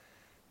God.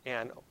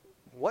 And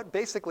what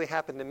basically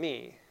happened to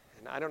me,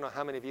 and I don't know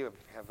how many of you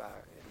have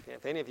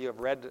if any of you have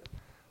read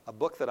a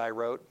book that I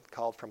wrote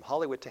called From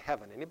Hollywood to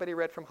Heaven. Anybody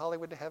read From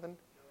Hollywood to Heaven?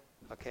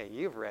 Okay,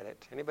 you've read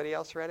it. Anybody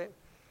else read it?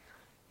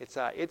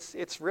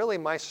 It's really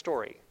my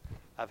story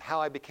of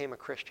how I became a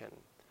Christian.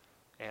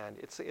 And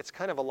it's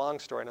kind of a long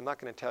story, and I'm not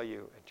going to tell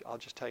you, I'll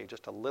just tell you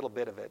just a little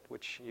bit of it,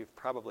 which you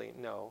probably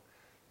know,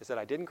 is that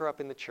I didn't grow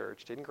up in the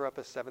church, didn't grow up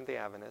as Seventh-day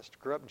Adventist,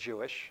 grew up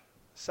Jewish,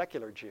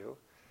 secular Jew,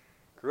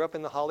 grew up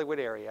in the Hollywood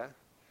area,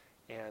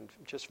 and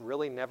just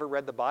really never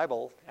read the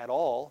Bible at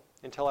all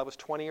until I was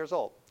 20 years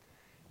old.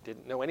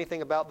 Didn't know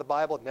anything about the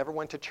Bible, never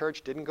went to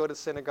church, didn't go to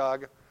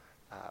synagogue,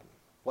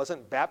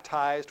 wasn't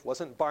baptized,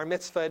 wasn't bar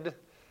mitzvahed.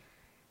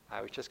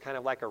 I was just kind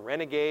of like a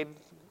renegade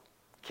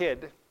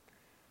kid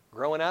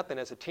growing up, and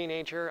as a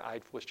teenager,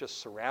 I was just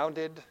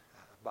surrounded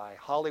by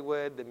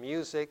Hollywood. The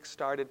music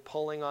started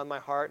pulling on my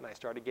heart, and I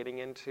started getting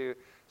into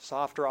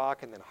soft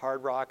rock, and then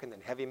hard rock, and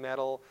then heavy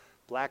metal.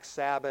 Black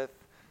Sabbath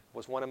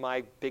was one of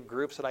my big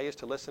groups that I used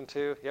to listen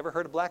to. You ever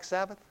heard of Black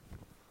Sabbath?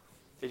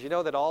 Did you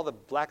know that all the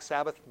Black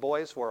Sabbath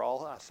boys were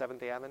all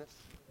Seventh-day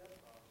Adventists?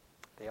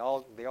 They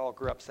all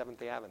grew up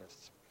Seventh-day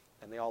Adventists,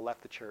 and they all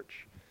left the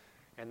church.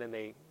 And then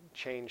they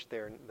changed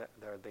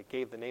they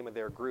gave the name of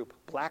their group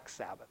Black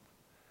Sabbath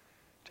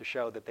to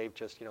show that they've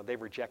just,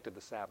 they've rejected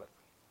the Sabbath.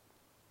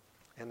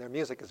 And their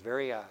music is it's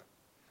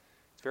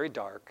very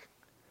dark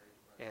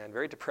and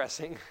very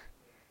depressing.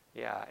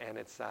 Yeah, and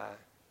it's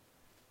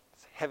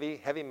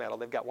heavy metal.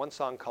 They've got one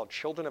song called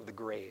Children of the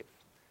Grave.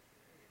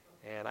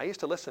 And I used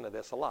to listen to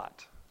this a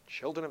lot,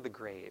 Children of the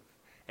Grave.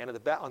 And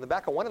on the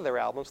back of one of their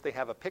albums, they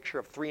have a picture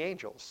of 3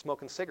 angels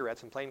smoking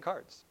cigarettes and playing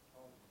cards.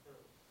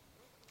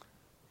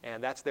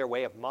 And that's their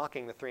way of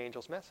mocking the 3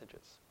 angels'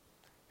 messages.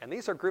 And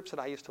these are groups that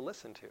I used to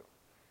listen to.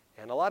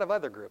 And a lot of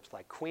other groups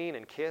like Queen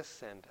and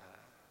Kiss and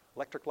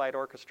Electric Light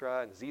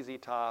Orchestra and ZZ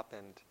Top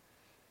and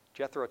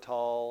Jethro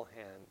Tull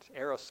and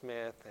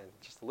Aerosmith, and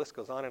just the list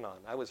goes on and on.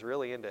 I was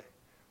really into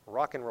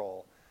rock and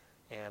roll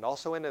and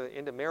also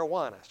into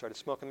marijuana. I started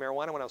smoking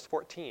marijuana when I was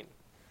 14.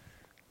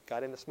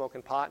 Got into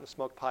smoking pot and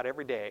smoked pot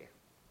every day,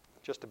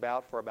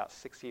 for about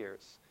 6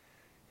 years.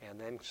 And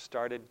then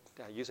started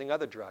using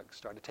other drugs,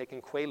 started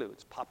taking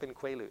Quaaludes, popping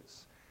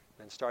Quaaludes.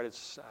 Then started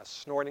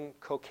snorting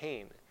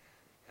cocaine.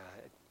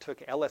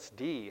 Took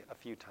LSD a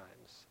few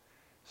times.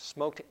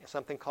 Smoked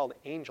something called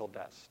angel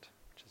dust,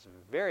 which is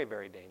very,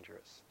 very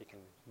dangerous. You can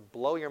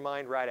blow your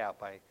mind right out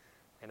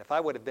and if I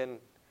would have been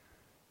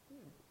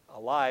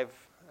alive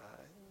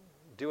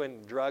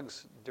doing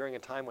drugs during a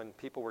time when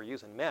people were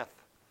using meth,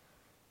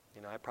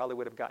 I probably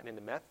would have gotten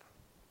into meth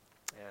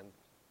and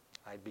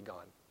I'd be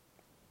gone.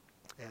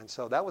 And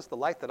so that was the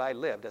life that I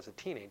lived as a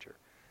teenager.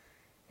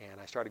 And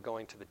I started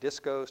going to the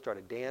disco,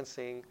 started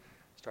dancing,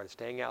 started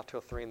staying out till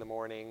 3 in the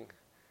morning,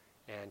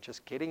 and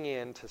just getting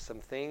into some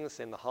things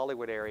in the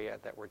Hollywood area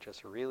that were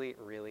just really,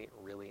 really,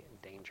 really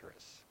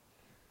dangerous.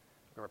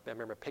 I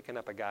remember picking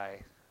up a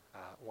guy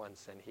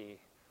once, and he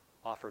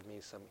offered me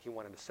he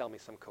wanted to sell me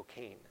some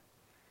cocaine.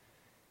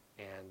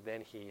 And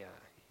then he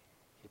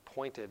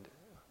pointed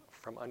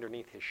from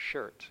underneath his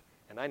shirt,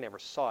 and I never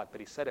saw it, but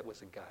he said it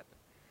was a gun.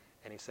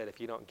 And he said, if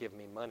you don't give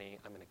me money,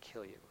 I'm going to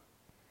kill you.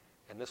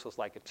 And this was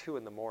like at 2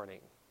 in the morning,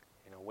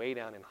 way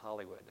down in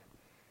Hollywood.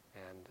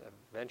 And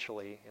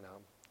eventually,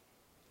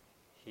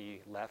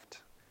 he left,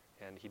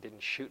 and he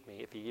didn't shoot me.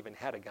 If he even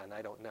had a gun,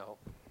 I don't know.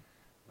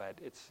 But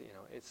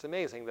it's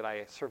amazing that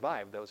I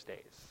survived those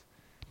days.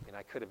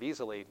 I could have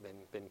easily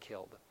been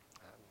killed.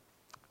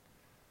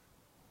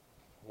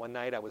 One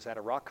night I was at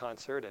a rock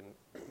concert and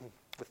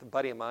with a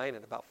buddy of mine,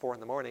 and about 4 in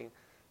the morning,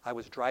 I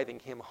was driving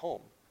him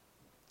home.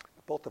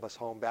 Both of us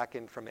home back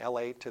in from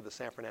LA to the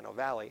San Fernando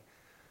Valley.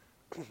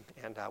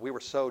 And we were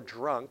so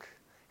drunk,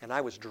 and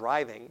I was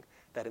driving,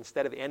 that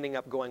instead of ending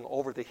up going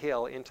over the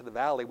hill into the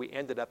valley, we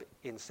ended up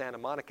in Santa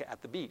Monica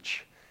at the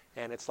beach.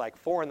 And it's like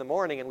 4 in the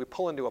morning, and we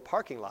pull into a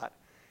parking lot,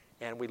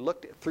 and we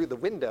looked through the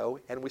window,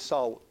 and we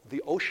saw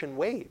the ocean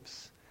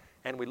waves.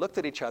 And we looked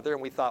at each other,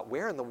 and we thought,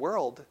 where in the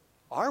world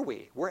are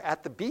we? We're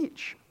at the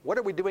beach. What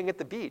are we doing at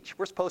the beach?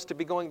 We're supposed to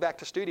be going back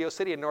to Studio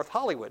City in North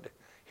Hollywood.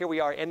 Here we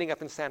are ending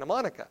up in Santa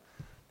Monica.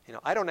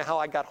 I don't know how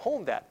I got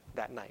home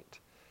that night.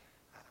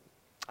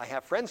 I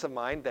have friends of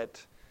mine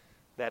that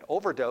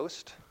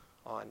overdosed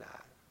on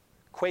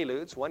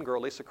Quaaludes. One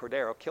girl, Lisa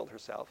Cordero, killed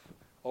herself,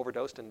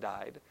 overdosed and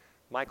died.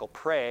 Michael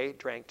Prey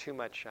drank too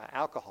much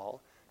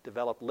alcohol,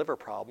 developed liver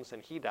problems,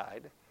 and he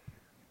died.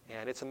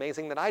 And it's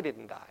amazing that I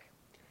didn't die.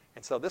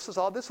 And so this is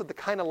the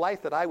kind of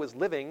life that I was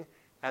living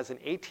as an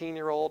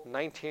 18-year-old,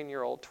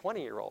 19-year-old,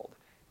 20-year-old.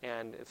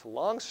 And it's a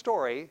long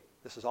story.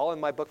 This is all in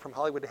my book, From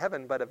Hollywood to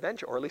Heaven, but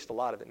eventually, or at least a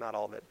lot of it, not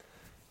all of it.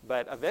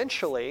 But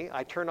eventually,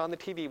 I turned on the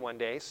TV one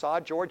day, saw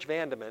George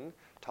Vandeman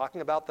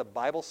talking about the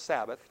Bible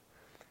Sabbath.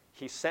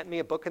 He sent me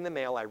a book in the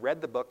mail. I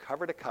read the book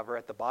cover to cover.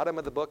 At the bottom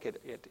of the book,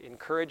 it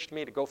encouraged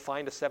me to go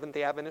find a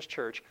Seventh-day Adventist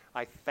church.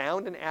 I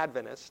found an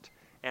Adventist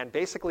and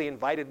basically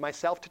invited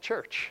myself to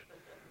church.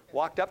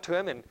 Walked up to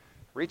him and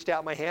reached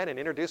out my hand and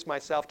introduced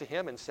myself to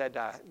him and said,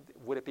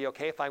 would it be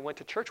okay if I went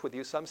to church with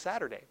you some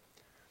Saturday?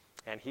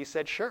 And he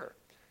said, sure.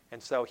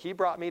 And so he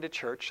brought me to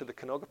church, to the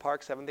Canoga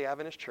Park Seventh-day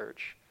Adventist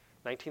Church,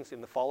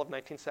 in the fall of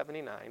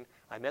 1979.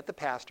 I met the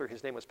pastor.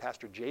 His name was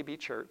Pastor J.B.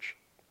 Church.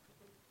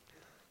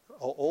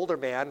 Older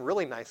man,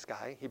 really nice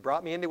guy. He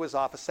brought me into his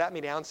office, sat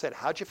me down, and said,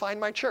 "How'd you find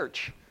my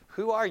church?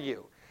 Who are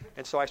you?"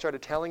 And so I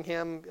started telling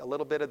him a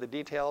little bit of the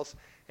details,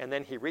 and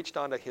then he reached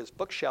onto his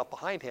bookshelf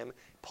behind him,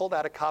 pulled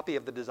out a copy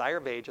of The Desire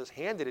of Ages,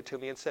 handed it to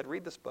me, and said,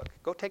 "Read this book.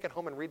 Go take it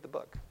home and read the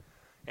book."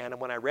 And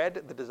when I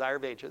read The Desire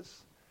of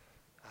Ages,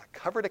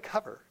 cover to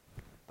cover,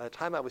 by the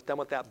time I was done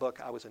with that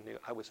book, I was a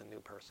new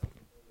person.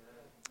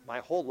 My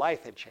whole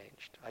life had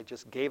changed. I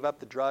just gave up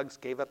the drugs,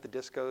 gave up the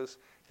discos.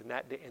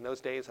 In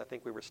those days, I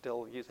think we were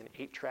still using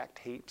 8-track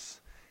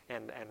tapes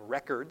and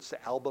records,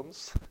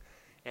 albums.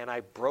 And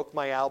I broke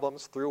my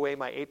albums, threw away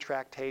my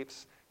 8-track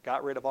tapes,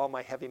 got rid of all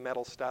my heavy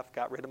metal stuff,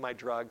 got rid of my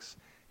drugs,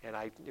 and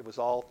it was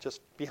all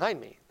just behind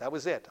me. That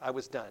was it. I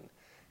was done.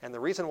 And the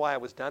reason why I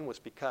was done was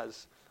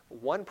because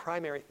one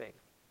primary thing.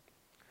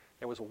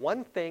 There was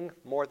one thing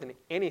more than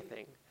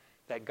anything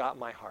that got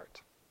my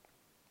heart.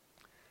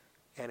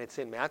 And it's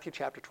in Matthew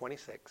chapter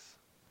 26.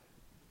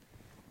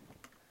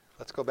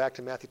 Let's go back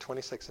to Matthew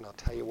 26 and I'll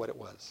tell you what it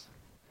was.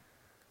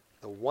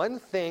 The one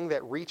thing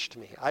that reached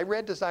me, I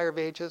read Desire of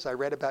Ages, I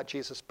read about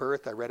Jesus'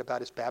 birth, I read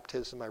about his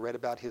baptism, I read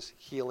about his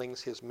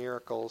healings, his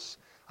miracles.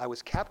 I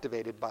was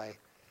captivated by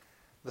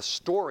the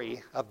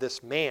story of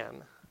this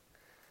man.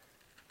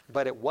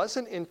 But it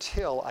wasn't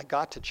until I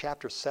got to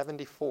chapter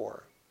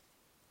 74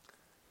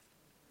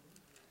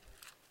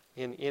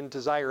 in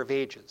Desire of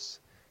Ages.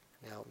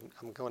 Now,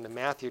 I'm going to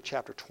Matthew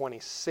chapter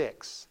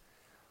 26.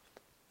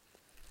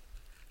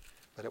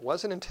 But it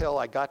wasn't until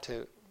I got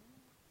to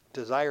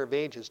Desire of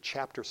Ages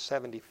chapter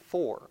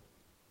 74,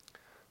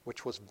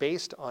 which was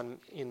based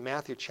in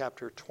Matthew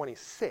chapter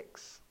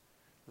 26.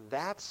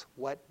 That's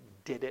what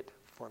did it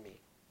for me.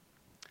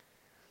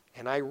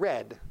 And I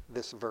read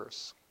this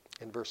verse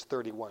in verse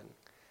 31,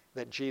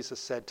 that Jesus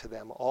said to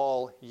them,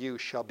 "All you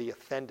shall be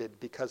offended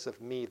because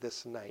of me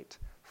this night,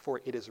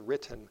 for it is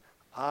written,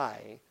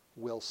 I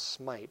will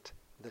smite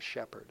the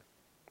shepherd."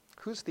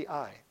 Who's the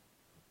I?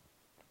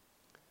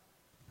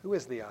 Who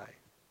is the I?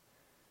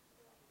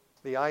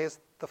 The I is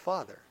the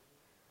Father.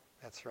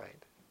 That's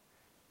right.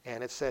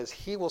 And it says,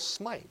 he will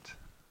smite.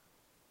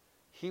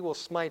 He will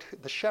smite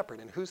the shepherd.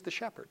 And who's the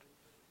shepherd?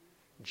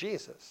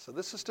 Jesus. So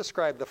this is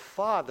described the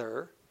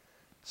Father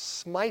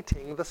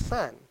smiting the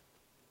Son.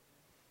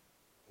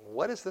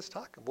 What is this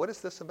talking? What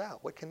is this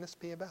about? What can this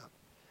be about?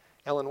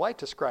 Ellen White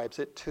describes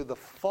it to the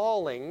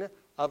falling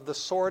of the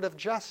sword of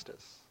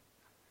justice.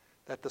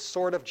 That the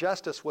sword of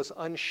justice was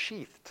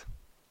unsheathed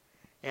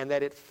and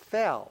that it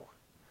fell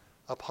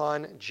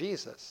upon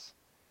Jesus.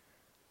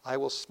 I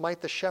will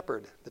smite the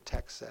shepherd, the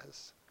text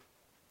says.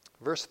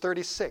 Verse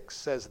 36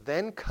 says,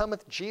 "Then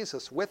cometh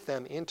Jesus with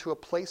them into a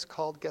place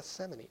called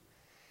Gethsemane.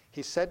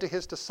 He said to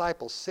his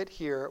disciples, sit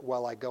here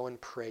while I go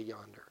and pray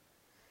yonder."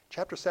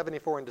 Chapter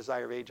 74 in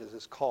Desire of Ages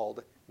is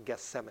called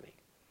Gethsemane.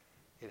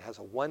 It has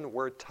a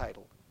one-word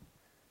title.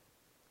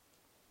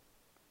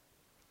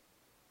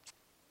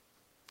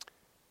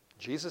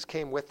 Jesus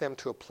came with them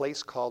to a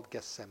place called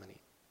Gethsemane.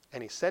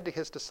 And he said to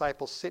his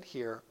disciples, sit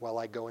here while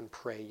I go and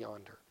pray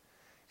yonder.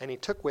 And he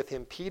took with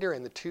him Peter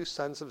and the 2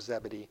 sons of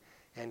Zebedee,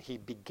 and he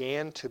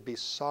began to be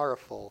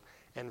sorrowful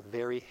and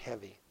very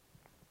heavy.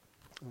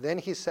 Then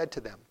he said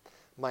to them,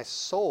 my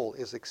soul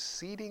is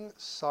exceeding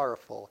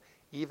sorrowful,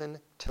 even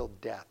till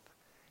death.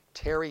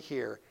 Tarry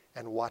here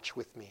and watch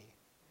with me.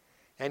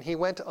 And he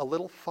went a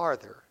little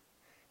farther,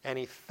 and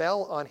he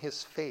fell on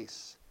his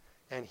face,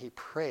 and he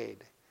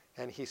prayed,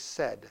 and he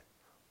said,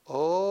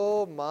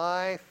 O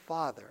my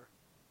Father,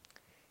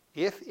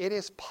 if it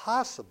is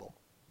possible,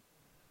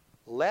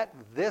 let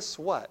this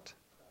what?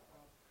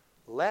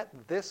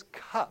 Let this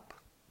cup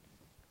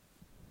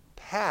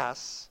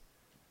pass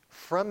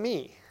from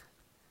me.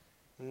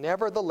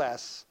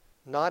 Nevertheless,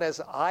 not as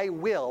I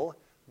will,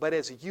 but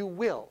as you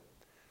will.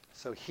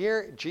 So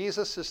here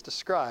Jesus is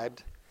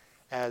described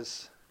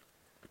as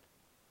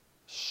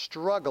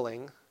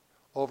struggling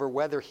over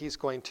whether he's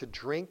going to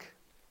drink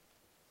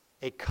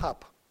a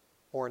cup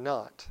or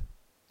not.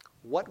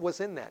 What was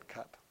in that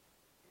cup?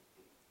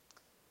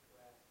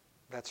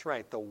 That's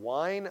right, the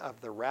wine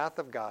of the wrath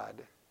of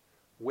God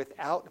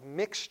without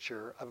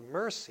mixture of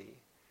mercy,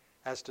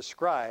 as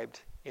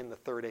described in the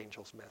third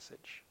angel's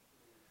message.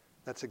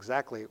 That's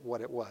exactly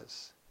what it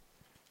was.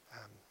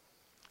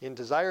 In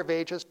Desire of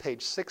Ages,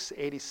 page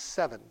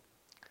 687,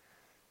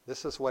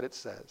 this is what it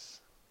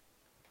says.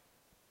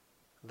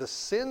 The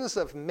sins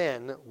of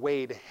men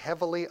weighed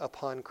heavily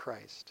upon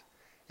Christ,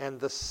 and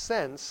the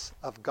sense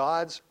of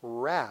God's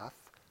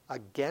wrath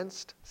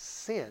against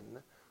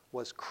sin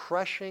was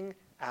crushing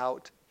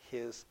out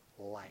his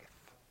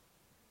life.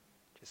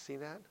 Did you see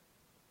that?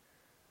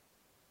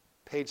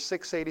 Page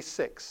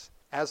 686.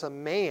 As a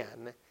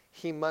man,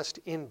 he must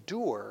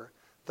endure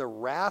the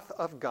wrath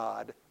of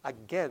God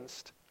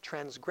against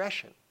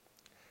transgression.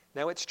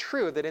 Now it's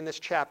true that in this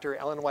chapter,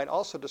 Ellen White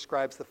also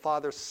describes the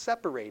Father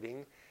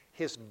separating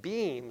his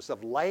beams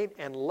of light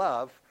and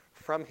love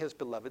from his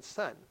beloved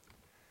Son.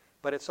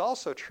 But it's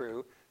also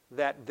true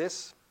that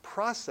this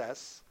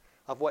process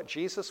of what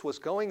Jesus was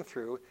going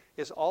through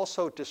is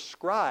also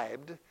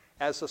described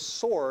as a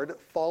sword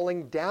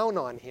falling down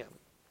on him.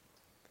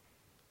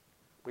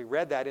 We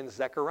read that in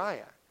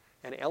Zechariah.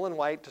 And Ellen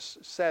White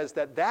says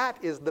that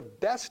that is the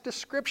best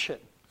description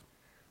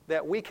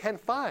that we can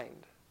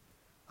find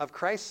of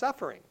Christ's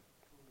suffering,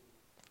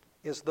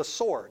 is the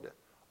sword.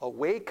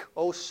 Awake,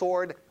 O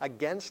sword,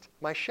 against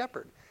my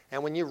shepherd.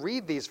 And when you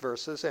read these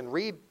verses and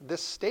read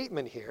this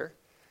statement here,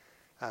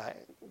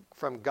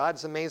 from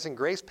God's Amazing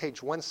Grace,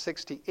 page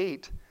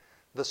 168,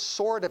 the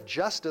sword of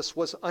justice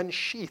was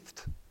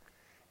unsheathed,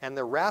 and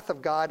the wrath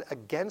of God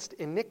against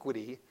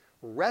iniquity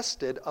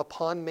rested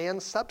upon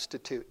man's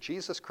substitute,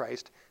 Jesus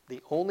Christ,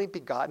 the only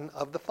begotten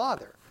of the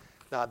Father.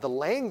 Now, the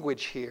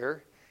language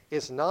here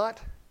is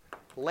not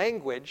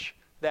language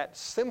that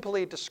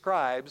simply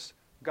describes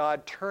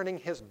God turning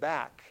his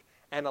back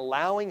and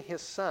allowing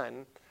his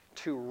Son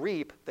to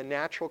reap the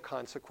natural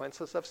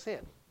consequences of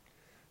sin.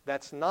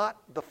 That's not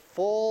the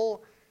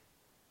full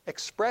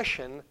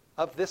expression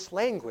of this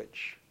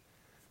language.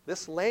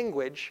 This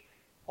language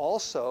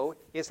also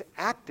is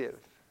active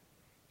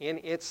in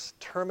its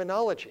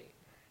terminology.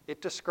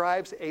 It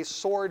describes a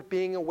sword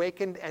being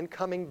awakened and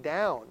coming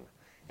down.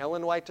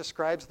 Ellen White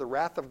describes the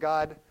wrath of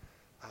God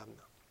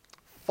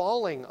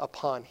falling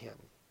upon him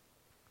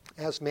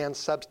as man's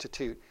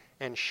substitute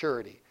and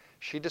surety.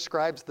 She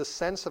describes the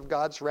sense of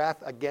God's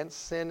wrath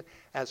against sin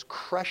as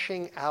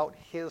crushing out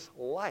his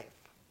life.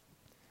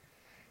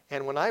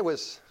 And when I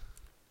was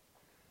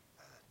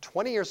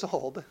 20 years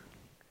old,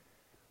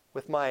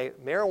 with my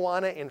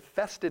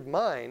marijuana-infested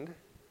mind,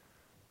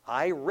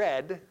 I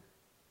read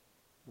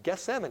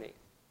Gethsemane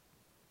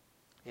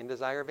in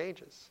Desire of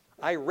Ages.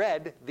 I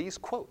read these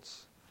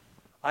quotes.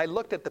 I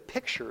looked at the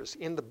pictures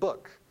in the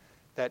book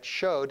that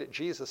showed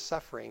Jesus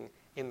suffering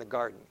in the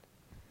garden.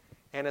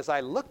 And as I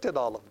looked at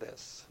all of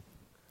this,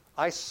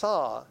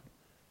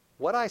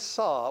 what I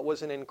saw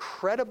was an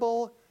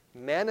incredible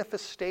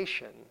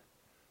manifestation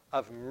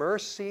of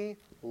mercy,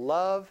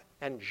 love,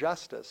 and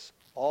justice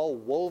all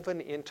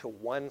woven into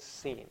one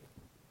scene.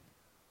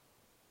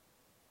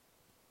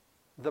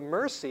 The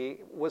mercy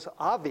was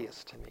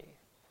obvious to me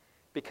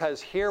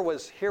because here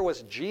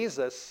was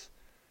Jesus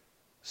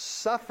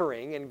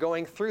suffering and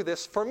going through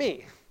this for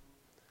me.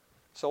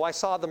 So I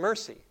saw the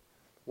mercy.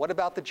 What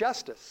about the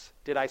justice?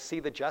 Did I see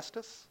the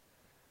justice?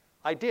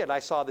 I did. I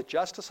saw the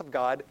justice of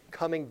God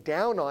coming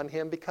down on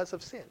him because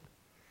of sin.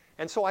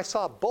 And so I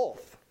saw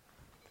both.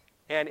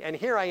 And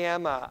here I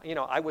am,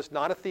 I was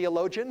not a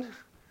theologian.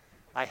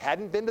 I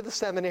hadn't been to the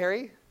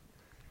seminary.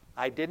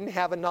 I didn't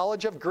have a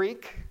knowledge of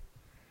Greek.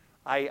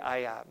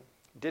 I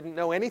didn't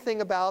know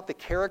anything about the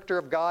character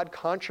of God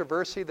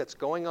controversy that's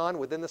going on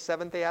within the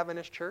Seventh-day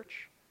Adventist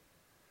Church,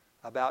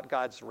 about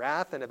God's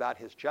wrath and about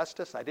his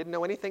justice. I didn't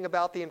know anything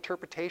about the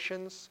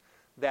interpretations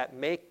that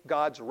make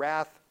God's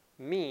wrath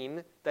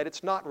mean that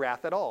it's not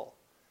wrath at all,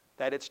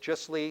 that it's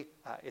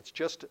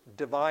just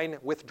divine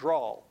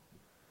withdrawal.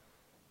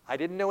 I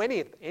didn't know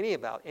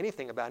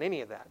anything about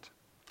any of that.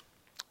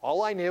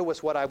 All I knew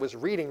was what I was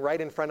reading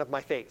right in front of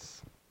my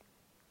face.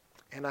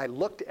 And I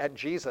looked at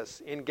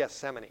Jesus in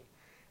Gethsemane,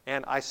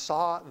 and I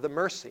saw the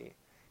mercy,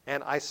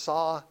 and I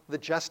saw the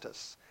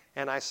justice,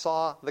 and I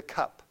saw the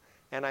cup,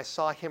 and I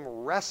saw him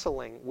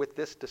wrestling with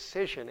this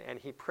decision, and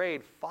he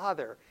prayed,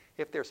 Father,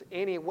 if there's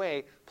any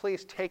way,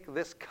 please take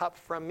this cup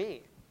from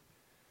me.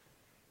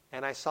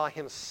 And I saw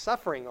him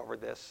suffering over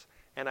this,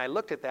 and I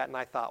looked at that and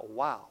I thought,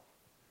 wow,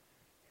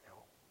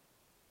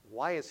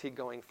 why is he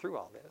going through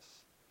all this?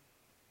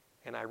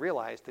 And I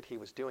realized that he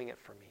was doing it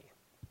for me.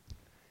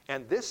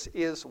 And this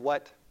is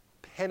what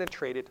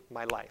penetrated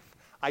my life.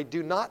 I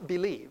do not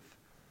believe,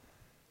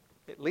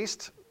 at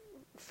least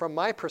from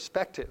my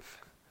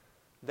perspective,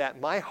 that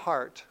my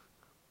heart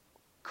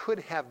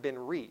could have been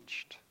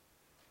reached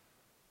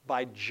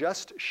by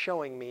just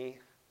showing me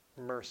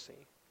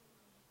mercy.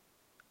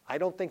 I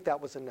don't think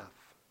that was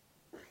enough.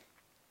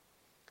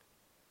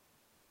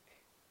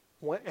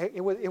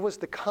 It was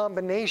the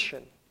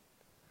combination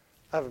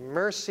of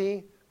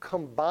mercy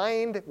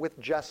combined with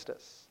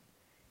justice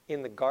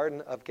in the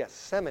Garden of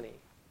Gethsemane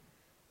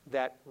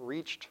that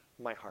reached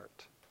my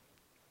heart.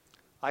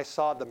 I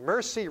saw the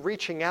mercy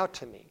reaching out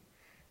to me,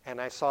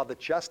 and I saw the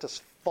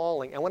justice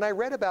falling. And when I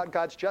read about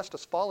God's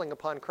justice falling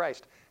upon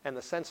Christ and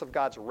the sense of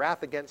God's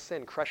wrath against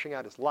sin crushing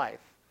out his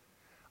life,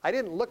 I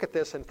didn't look at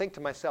this and think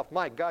to myself,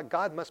 my God,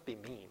 God must be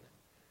mean.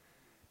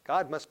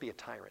 God must be a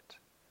tyrant.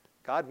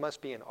 God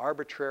must be an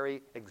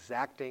arbitrary,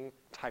 exacting,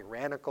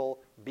 tyrannical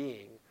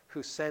being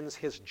who sends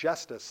his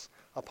justice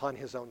upon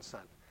his own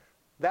Son.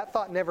 That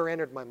thought never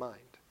entered my mind.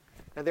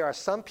 And there are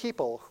some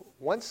people,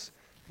 once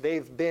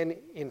they've been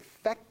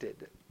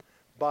infected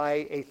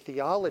by a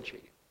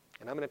theology,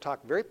 and I'm going to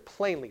talk very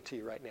plainly to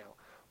you right now,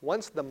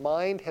 once the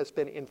mind has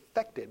been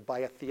infected by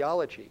a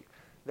theology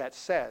that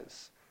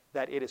says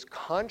that it is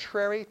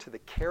contrary to the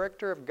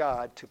character of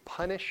God to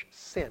punish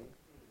sin,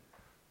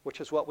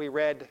 which is what we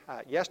read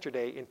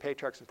yesterday in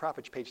Patriarchs and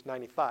Prophets, page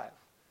 95,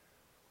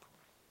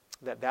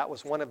 that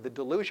was one of the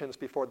delusions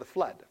before the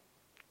flood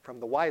from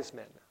the wise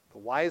men. The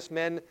wise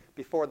men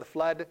before the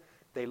flood,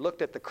 They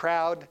looked at the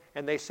crowd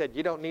and they said,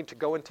 you don't need to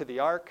go into the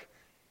ark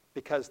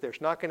because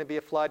there's not going to be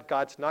a flood.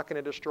 God's not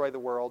going to destroy the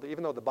world.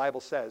 Even though the Bible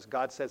says,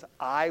 God says,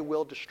 I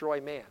will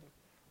destroy man.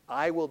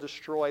 I will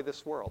destroy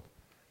this world.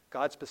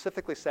 God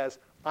specifically says,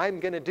 I'm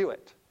going to do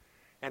it.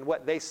 And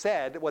what they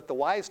said, what the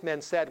wise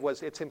men said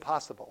was, it's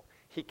impossible.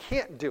 He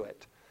can't do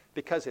it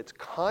because it's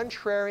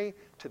contrary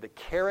to the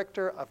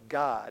character of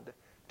God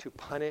to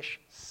punish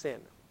sin.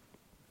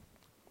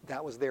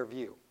 That was their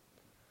view.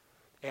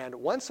 And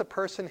once a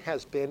person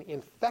has been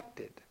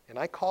infected, and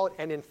I call it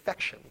an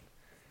infection,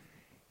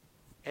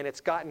 and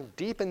it's gotten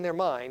deep in their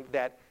mind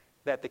that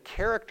the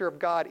character of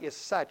God is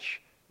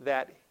such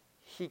that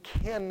he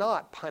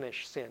cannot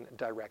punish sin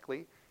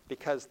directly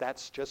because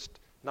that's just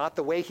not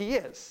the way he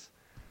is.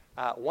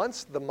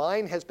 Once the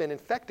mind has been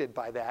infected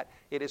by that,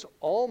 it is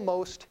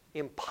almost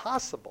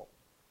impossible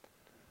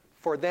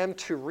for them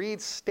to read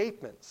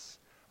statements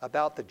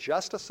about the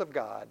justice of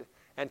God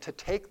and to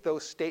take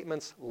those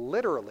statements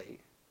literally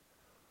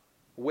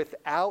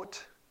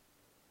without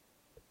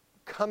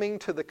coming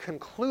to the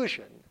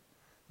conclusion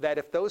that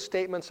if those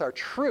statements are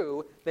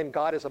true, then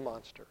God is a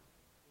monster.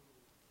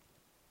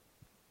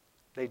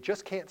 They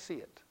just can't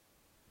see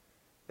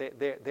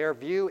it. Their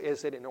view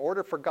is that in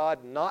order for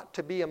God not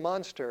to be a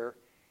monster,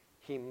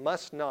 he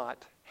must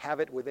not have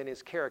it within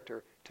his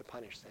character to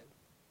punish sin.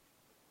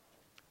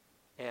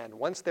 And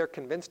once they're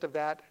convinced of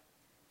that,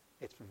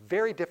 it's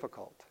very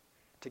difficult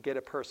to get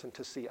a person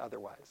to see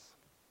otherwise.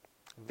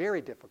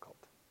 Very difficult.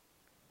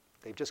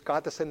 They've just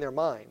got this in their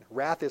mind.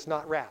 Wrath is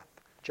not wrath.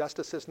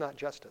 Justice is not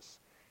justice.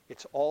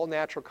 It's all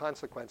natural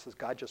consequences.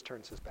 God just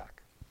turns his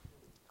back.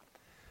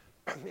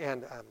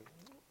 And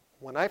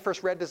when I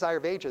first read Desire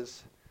of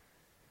Ages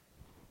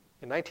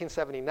in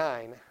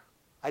 1979,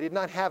 I did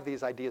not have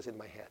these ideas in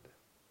my head.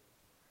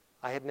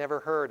 I had never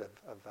heard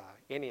of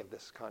any of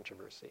this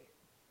controversy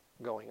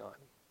going on.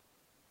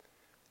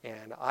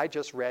 And I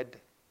just read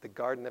the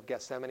Garden of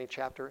Gethsemane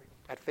chapter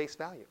at face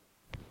value.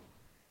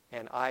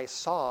 And I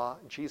saw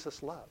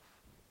Jesus' love.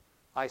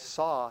 I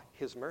saw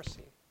his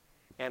mercy.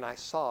 And I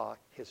saw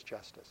his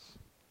justice.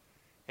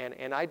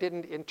 And I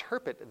didn't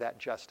interpret that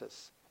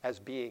justice as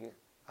being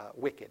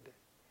wicked,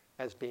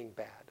 as being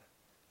bad.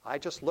 I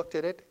just looked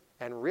at it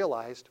and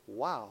realized,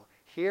 wow,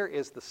 here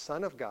is the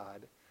Son of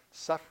God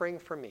suffering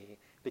for me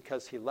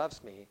because he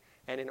loves me.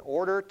 And in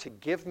order to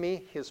give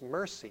me his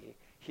mercy,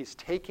 he's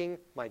taking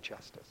my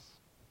justice.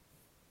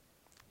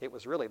 It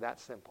was really that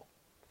simple.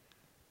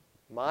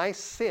 My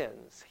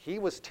sins, he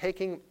was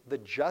taking the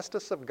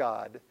justice of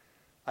God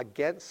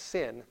against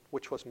sin,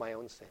 which was my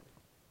own sin.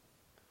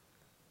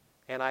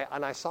 And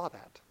I saw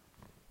that.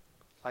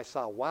 I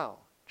saw, wow,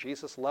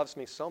 Jesus loves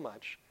me so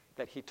much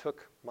that he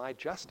took my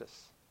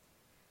justice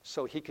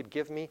so he could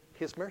give me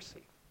his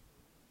mercy.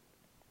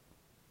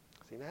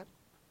 See that?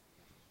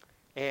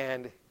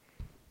 And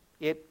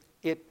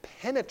it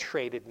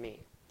penetrated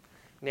me.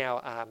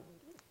 Now, I'm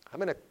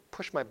going to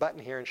push my button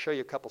here and show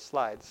you a couple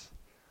slides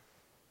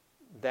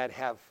that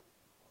have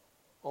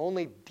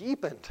only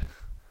deepened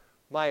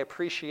my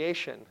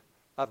appreciation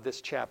of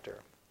this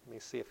chapter. Let me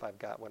see if I've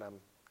got what I'm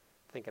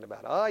thinking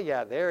about. Oh,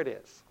 yeah, there it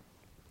is.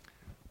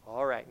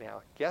 All right,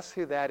 now, guess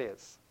who that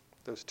is?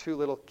 Those two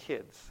little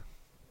kids.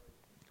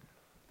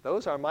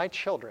 Those are my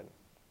children.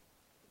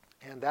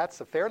 And that's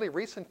a fairly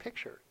recent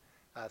picture.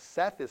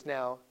 Seth is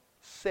now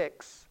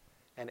 6,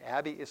 and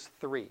Abby is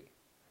 3.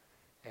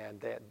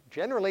 And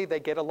generally, they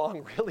get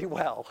along really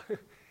well.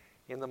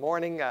 In the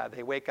morning,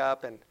 they wake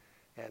up, and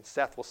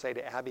Seth will say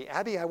to Abby,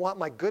 Abby, I want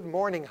my good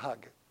morning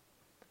hug.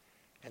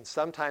 And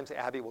sometimes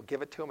Abby will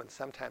give it to him, and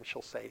sometimes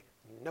she'll say,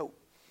 no.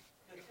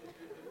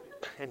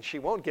 And she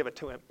won't give it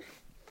to him.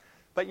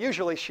 But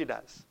usually she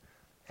does.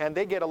 And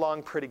they get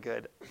along pretty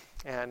good.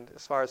 And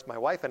as far as my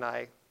wife and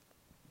I,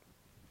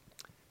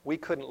 we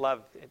couldn't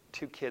love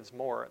 2 kids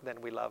more than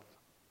we love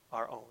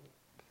our own.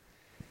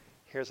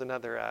 Here's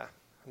another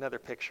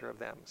picture of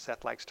them.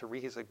 Seth likes to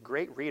read. He's a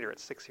great reader at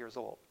 6 years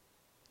old.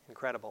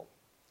 Incredible.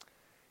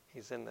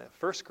 He's in the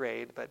 1st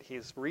grade, but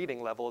his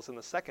reading level is in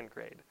the 2nd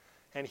grade.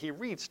 And he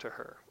reads to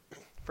her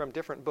from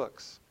different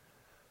books.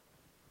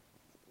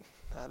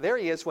 There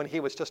he is when he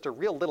was just a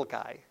real little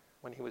guy,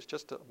 when he was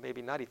just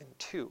maybe not even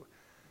 2.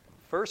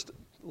 First,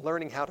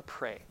 learning how to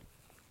pray.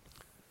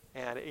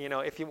 And you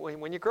know,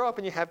 when you grow up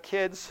and you have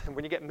kids, and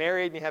when you get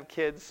married and you have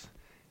kids,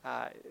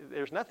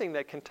 there's nothing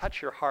that can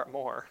touch your heart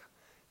more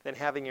than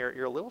having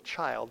your little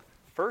child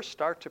first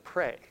start to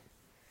pray.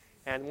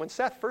 And when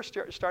Seth first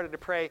started to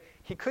pray,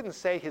 he couldn't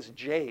say his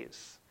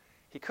J's.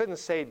 He couldn't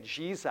say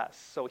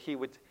Jesus, so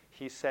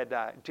he said,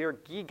 Dear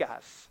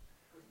Gigas.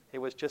 It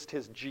was just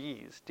his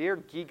G's. Dear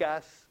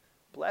Gigas,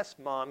 bless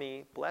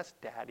mommy, bless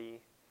daddy,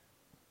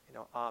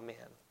 amen.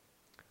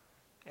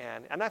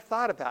 And I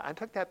thought about, I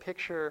took that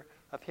picture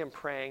of him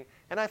praying,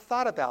 and I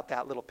thought about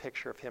that little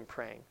picture of him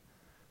praying.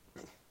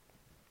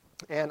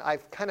 And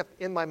I've kind of,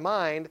 in my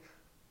mind,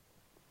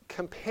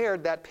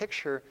 compared that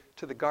picture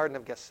to the Garden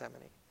of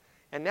Gethsemane.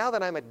 And now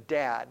that I'm a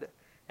dad,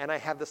 and I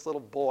have this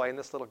little boy and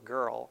this little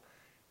girl,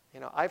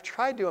 I've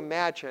tried to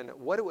imagine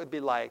what it would be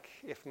like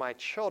if my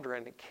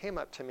children came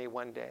up to me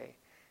one day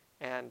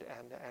and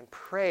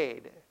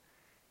prayed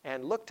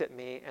and looked at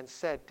me and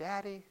said,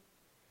 Daddy,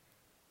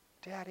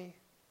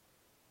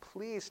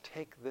 please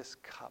take this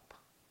cup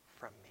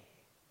from me.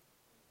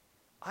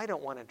 I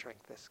don't want to drink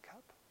this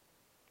cup.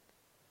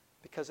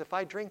 Because if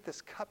I drink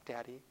this cup,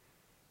 Daddy,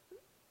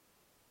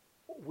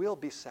 we'll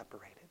be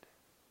separated.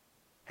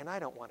 And I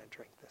don't want to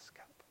drink this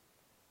cup.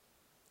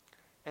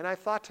 And I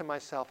thought to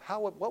myself,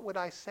 what would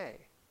I say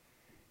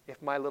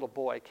if my little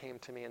boy came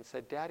to me and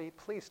said, Daddy,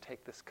 please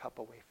take this cup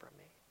away from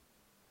me.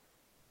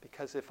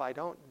 Because if I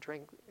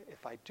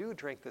do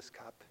drink this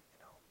cup,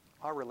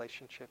 our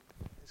relationship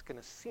is going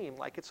to seem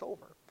like it's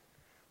over.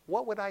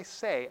 What would I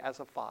say as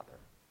a father?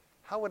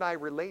 How would I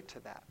relate to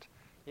that?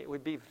 It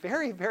would be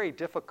very, very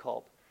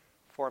difficult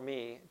for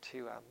me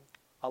to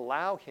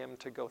allow him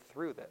to go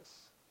through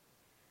this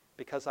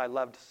because I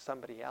loved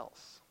somebody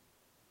else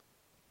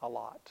a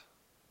lot.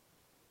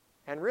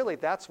 And really,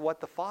 that's what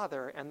the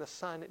Father and the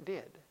Son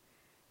did.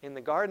 In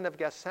the Garden of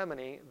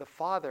Gethsemane, the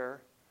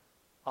Father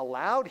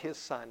allowed his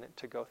Son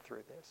to go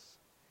through this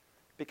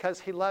because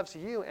he loves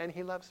you and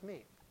he loves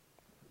me.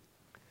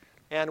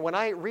 And when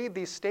I read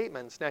these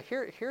statements, now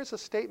here's a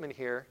statement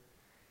here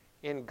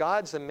in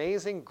God's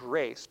Amazing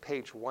Grace,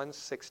 page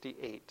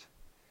 168.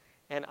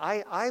 And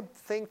I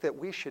think that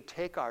we should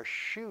take our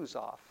shoes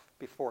off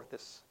before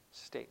this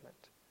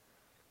statement.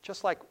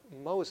 Just like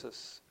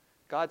Moses,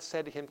 God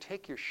said to him,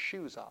 take your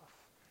shoes off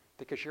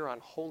because you're on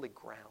holy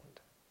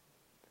ground.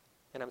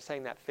 And I'm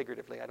saying that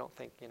figuratively. I don't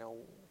think,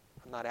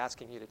 I'm not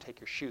asking you to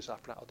take your shoes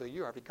off now, although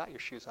you already got your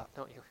shoes off,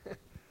 don't you?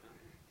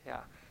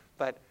 Yeah.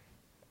 But,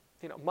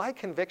 my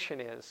conviction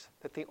is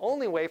that the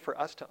only way for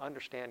us to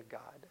understand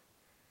God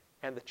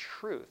and the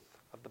truth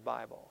of the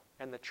Bible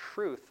and the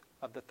truth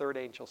of the third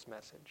angel's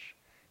message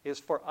is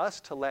for us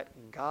to let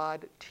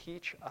God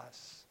teach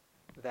us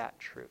that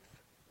truth.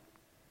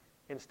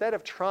 Instead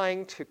of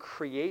trying to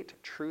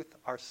create truth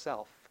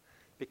ourselves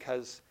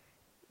because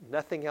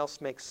nothing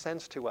else makes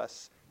sense to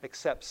us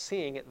except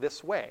seeing it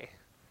this way,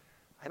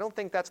 I don't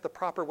think that's the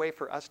proper way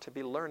for us to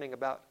be learning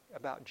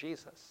about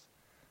Jesus.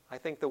 I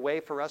think the way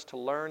for us to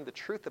learn the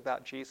truth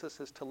about Jesus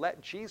is to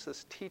let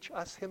Jesus teach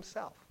us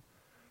himself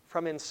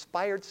from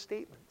inspired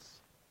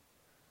statements.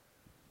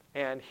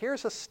 And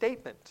here's a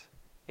statement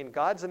in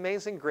God's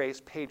Amazing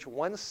Grace, page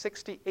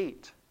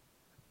 168,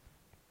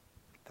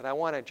 that I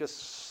want to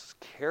just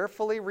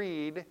carefully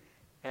read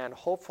and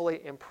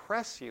hopefully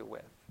impress you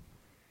with.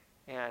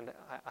 And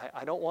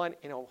I don't want,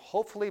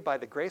 hopefully by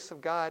the grace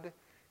of God,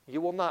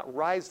 you will not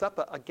rise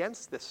up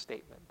against this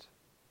statement.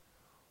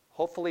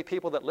 Hopefully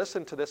people that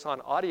listen to this on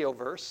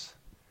audioverse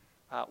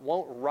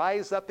won't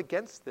rise up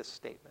against this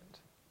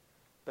statement,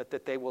 but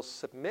that they will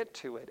submit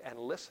to it and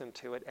listen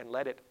to it and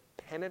let it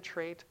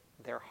penetrate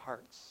their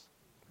hearts.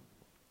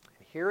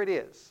 And here it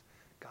is,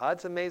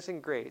 God's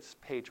Amazing Grace,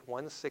 page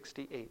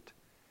 168.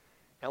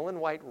 Ellen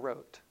White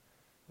wrote,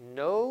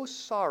 "No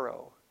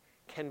sorrow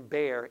can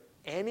bear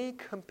any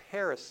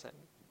comparison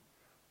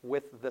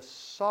with the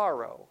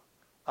sorrow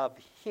of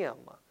him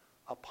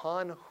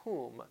upon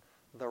whom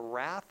the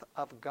wrath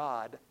of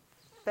God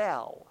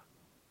fell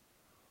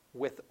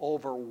with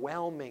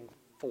overwhelming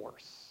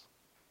force."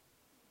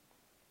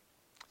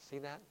 See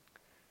that?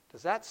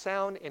 Does that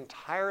sound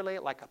entirely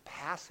like a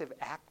passive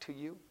act to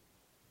you?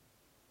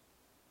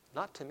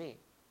 Not to me.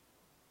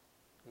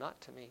 Not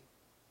to me.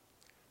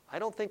 I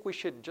don't think we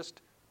should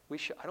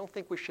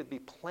be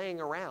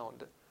playing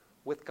around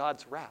with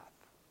God's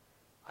wrath.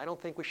 I don't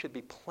think we should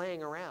be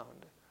playing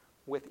around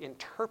with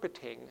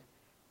interpreting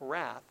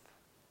wrath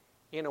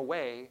in a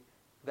way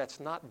that's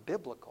not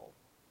biblical,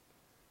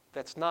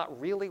 that's not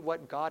really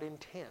what God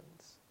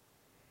intends.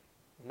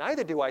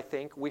 Neither do I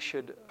think we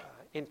should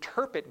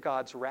interpret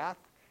God's wrath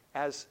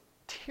as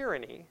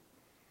tyranny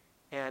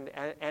and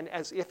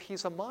as if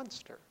he's a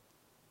monster.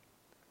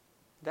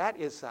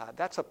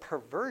 That's a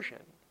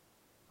perversion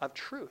of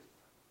truth.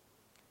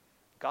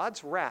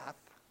 God's wrath,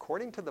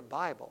 according to the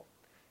Bible,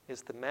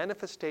 is the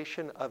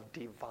manifestation of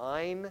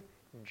divine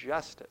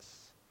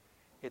justice.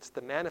 It's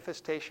the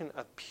manifestation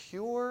of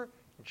pure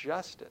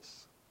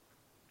justice.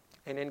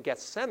 And in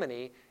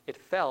Gethsemane, it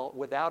fell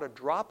without a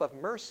drop of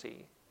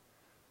mercy.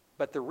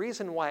 But the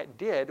reason why it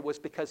did was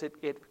because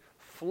it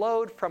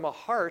flowed from a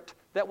heart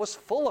that was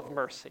full of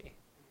mercy.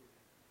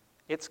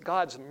 It's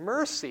God's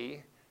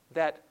mercy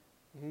that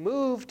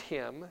moved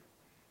him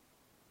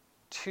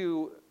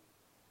to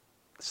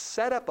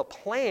set up a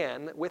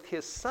plan with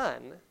his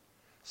Son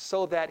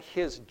so that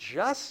his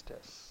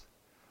justice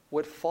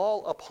would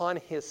fall upon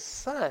his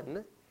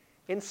Son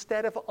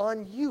instead of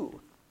on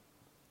you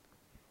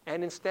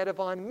and instead of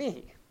on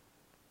me.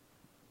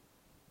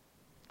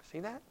 See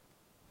that?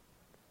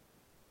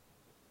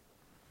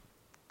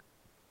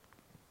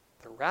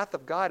 The wrath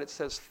of God, it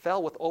says,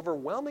 fell with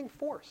overwhelming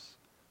force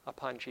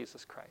upon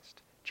Jesus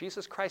Christ.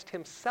 Jesus Christ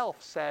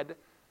himself said,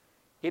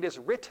 "It is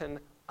written,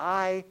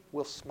 I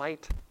will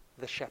smite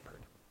the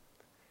shepherd."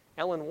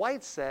 Ellen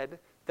White said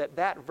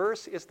that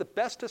verse is the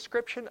best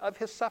description of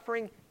his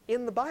suffering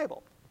in the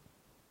Bible.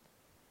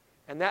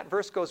 And that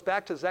verse goes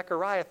back to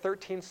Zechariah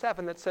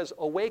 13:7 that says,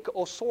 "Awake,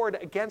 O sword,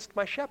 against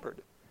my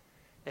shepherd."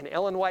 And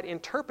Ellen White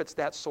interprets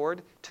that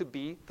sword to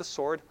be the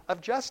sword of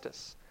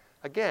justice.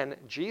 Again,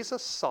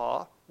 Jesus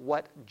saw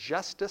what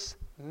justice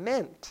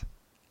meant.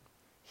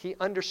 He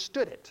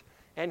understood it,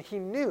 and he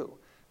knew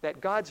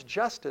that God's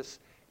justice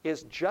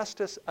is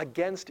justice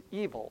against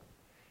evil.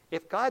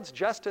 If God's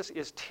justice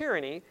is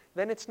tyranny,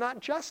 then it's not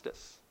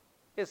justice,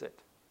 is it?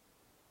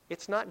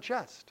 It's not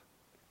just.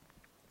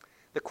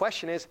 The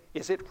question is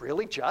it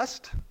really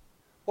just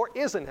or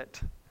isn't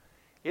it?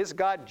 Is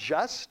God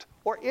just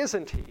or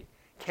isn't he?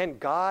 Can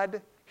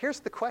God, here's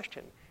the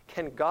question,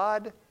 can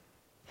God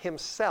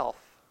himself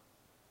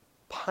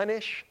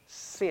punish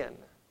sin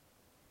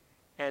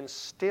and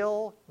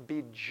still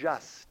be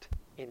just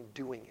in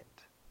doing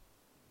it?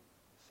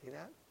 See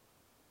that?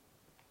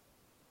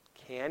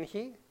 Can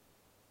he?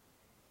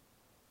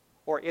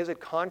 Or is it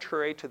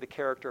contrary to the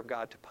character of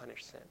God to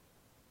punish sin?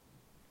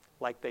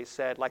 Like they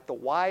said, like the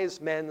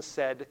wise men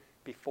said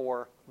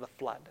before the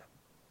flood.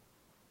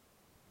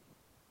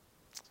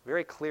 It's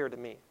very clear to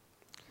me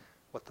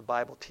what the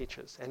Bible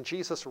teaches. And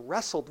Jesus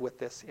wrestled with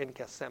this in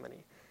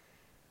Gethsemane.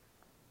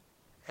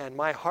 And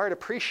my heart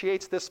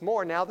appreciates this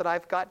more now that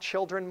I've got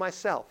children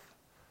myself.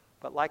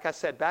 But like I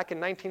said, back in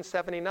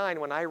 1979,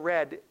 when I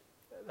read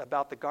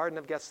about the Garden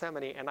of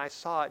Gethsemane and I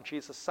saw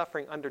Jesus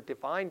suffering under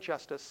divine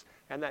justice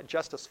and that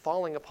justice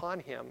falling upon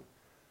him,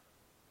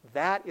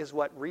 that is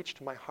what reached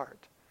my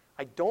heart.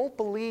 I don't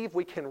believe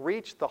we can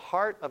reach the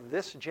heart of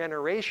this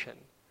generation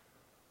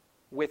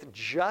with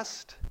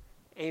just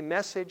a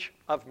message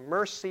of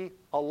mercy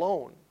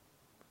alone.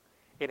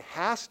 It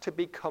has to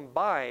be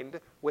combined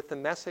with the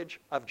message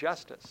of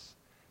justice.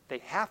 They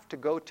have to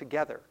go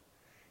together.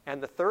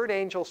 And the third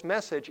angel's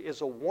message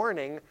is a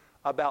warning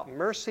about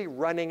mercy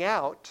running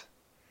out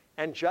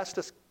and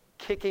justice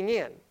kicking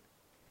in.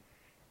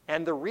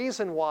 And the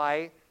reason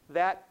why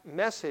that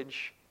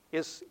message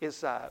is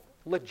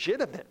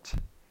legitimate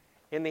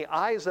in the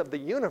eyes of the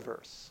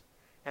universe,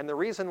 and the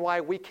reason why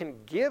we can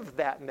give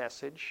that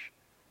message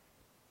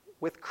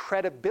with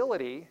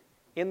credibility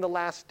in the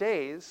last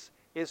days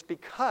is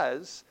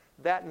because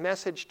that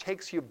message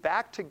takes you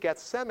back to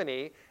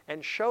Gethsemane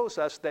and shows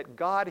us that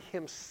God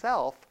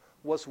himself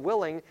was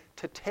willing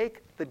to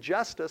take the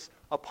justice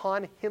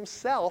upon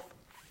himself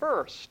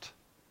first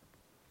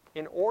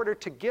in order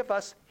to give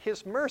us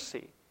his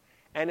mercy.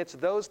 And it's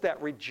those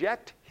that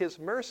reject his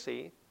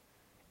mercy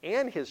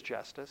and his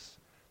justice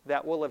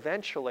that will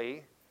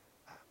eventually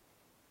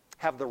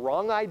have the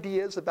wrong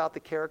ideas about the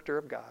character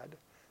of God.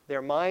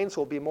 Their minds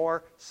will be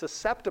more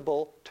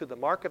susceptible to the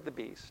mark of the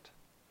beast.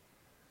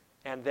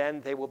 And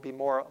then they will be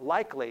more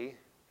likely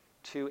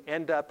to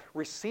end up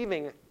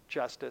receiving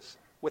justice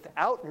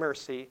without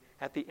mercy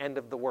at the end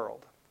of the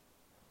world.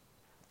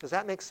 Does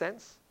that make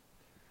sense?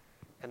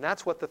 And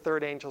that's what the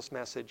third angel's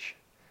message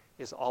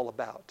is all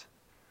about.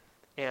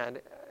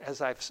 And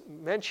as I've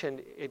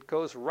mentioned, it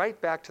goes right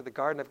back to the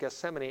Garden of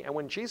Gethsemane. And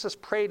when Jesus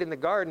prayed in the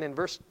garden in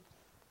verse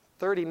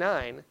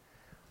 39,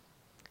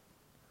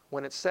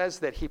 when it says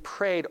that he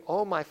prayed,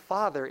 "Oh, my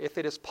Father, if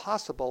it is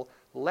possible,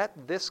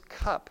 let this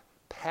cup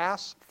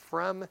pass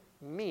from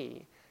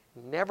me.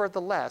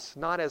 Nevertheless,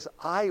 not as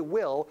I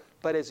will,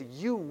 but as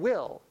you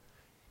will."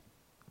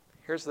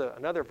 Here's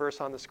another verse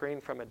on the screen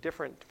from a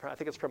different, I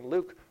think it's from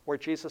Luke, where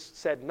Jesus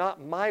said,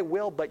 "Not my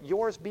will, but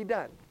yours be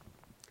done."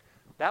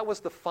 That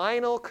was the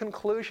final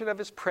conclusion of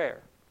his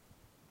prayer.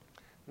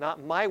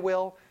 Not my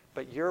will,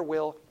 but your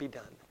will be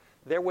done.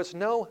 There was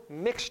no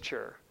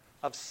mixture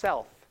of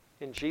self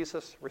in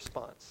Jesus'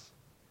 response.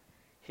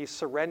 He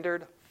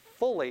surrendered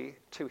fully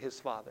to his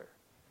Father.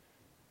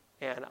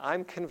 And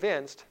I'm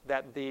convinced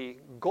that the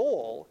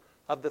goal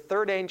of the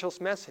third angel's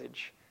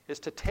message is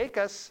to take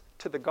us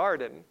to the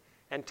garden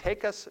and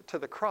take us to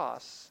the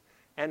cross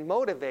and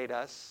motivate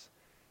us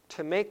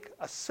to make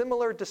a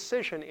similar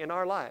decision in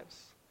our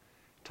lives.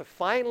 To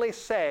finally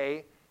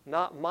say,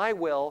 not my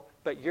will,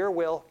 but your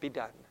will be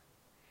done.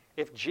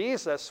 If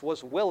Jesus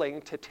was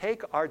willing to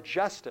take our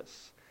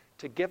justice,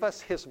 to give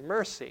us his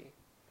mercy,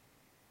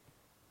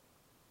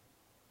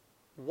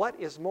 what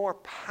is more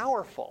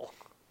powerful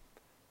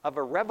of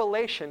a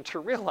revelation to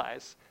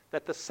realize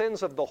that the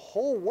sins of the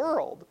whole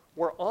world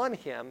were on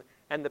him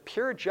and the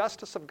pure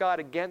justice of God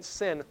against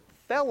sin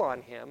fell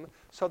on him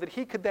so that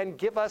he could then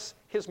give us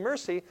his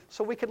mercy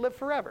so we could live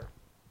forever?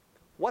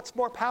 What's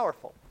more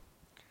powerful?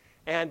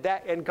 And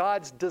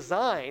God's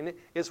design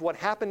is what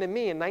happened to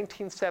me in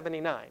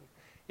 1979,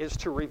 is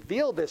to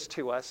reveal this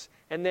to us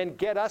and then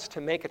get us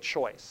to make a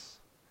choice.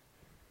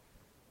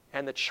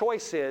 And the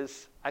choice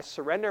is, I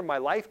surrender my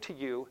life to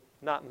you,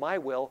 not my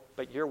will,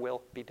 but your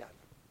will be done.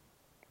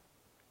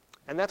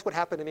 And that's what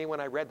happened to me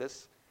when I read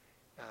this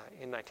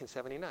in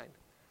 1979.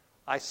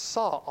 I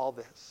saw all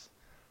this.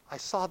 I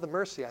saw the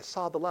mercy, I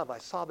saw the love, I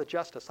saw the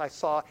justice, I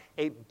saw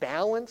a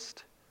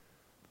balanced,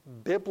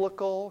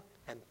 biblical,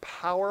 and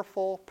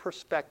powerful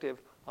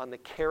perspective on the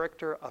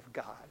character of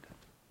God.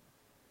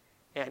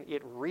 And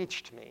it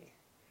reached me,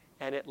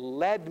 and it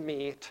led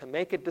me to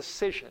make a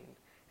decision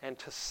and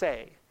to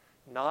say,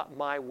 not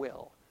my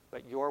will,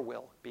 but your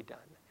will be done.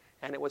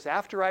 And it was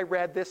after I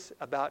read this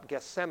about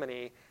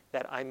Gethsemane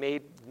that I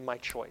made my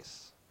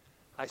choice.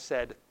 I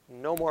said,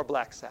 no more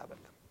Black Sabbath.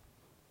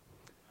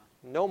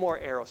 No more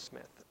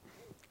Aerosmith.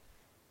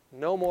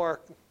 No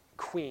more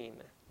Queen.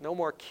 No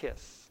more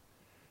Kiss.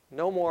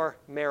 No more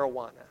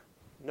marijuana.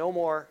 No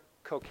more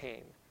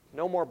cocaine.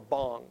 No more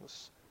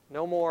bongs.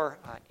 No more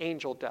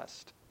angel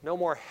dust. No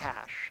more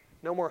hash.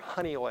 No more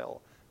honey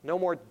oil. No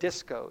more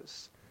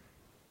discos.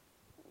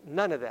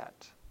 None of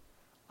that.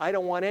 I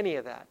don't want any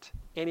of that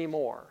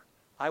anymore.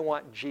 I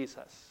want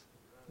Jesus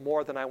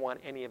more than I want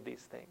any of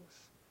these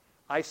things.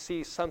 I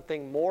see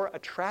something more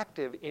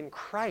attractive in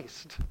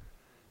Christ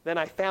than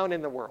I found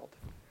in the world.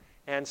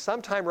 And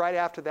sometime right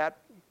after that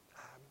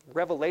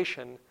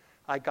revelation,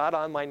 I got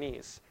on my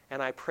knees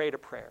and I prayed a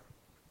prayer.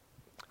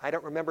 I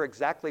don't remember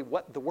exactly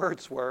what the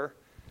words were,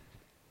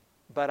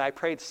 but I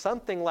prayed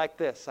something like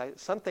this.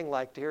 Something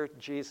like, Dear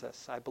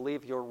Jesus, I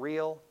believe you're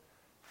real.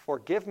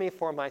 Forgive me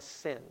for my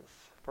sins,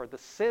 for the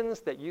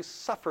sins that you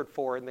suffered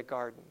for in the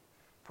garden,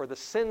 for the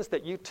sins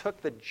that you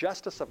took the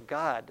justice of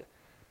God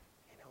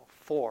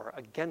for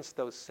against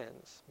those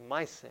sins,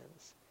 my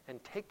sins,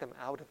 and take them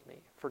out of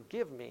me.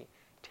 Forgive me,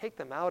 take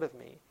them out of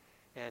me,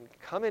 and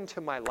come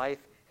into my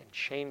life and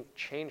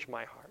change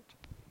my heart.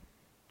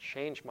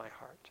 Change my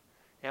heart.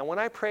 And when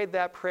I prayed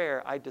that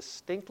prayer, I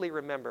distinctly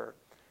remember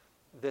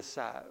this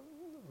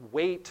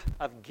weight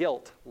of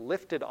guilt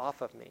lifted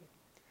off of me.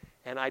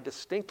 And I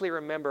distinctly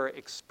remember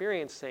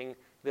experiencing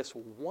this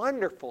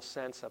wonderful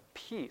sense of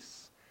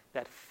peace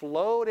that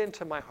flowed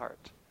into my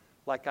heart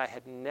like I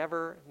had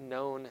never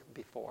known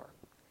before.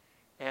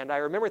 And I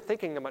remember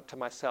thinking to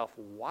myself,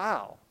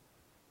 wow,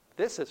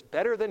 this is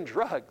better than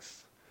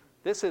drugs.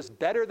 This is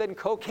better than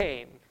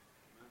cocaine.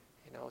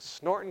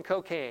 Snorting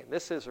cocaine.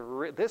 This is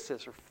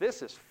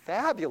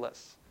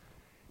fabulous.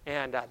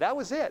 And that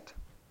was it.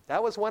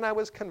 That was when I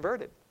was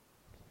converted.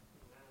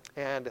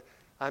 And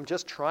I'm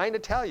just trying to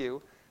tell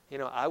you,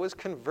 I was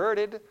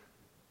converted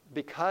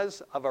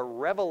because of a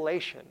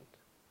revelation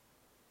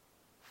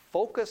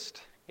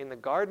focused in the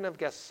Garden of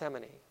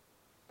Gethsemane,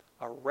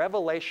 a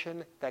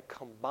revelation that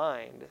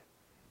combined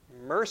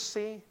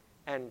mercy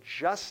and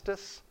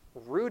justice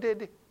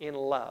rooted in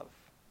love.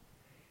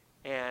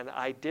 And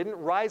I didn't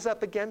rise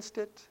up against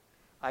it.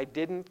 I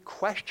didn't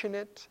question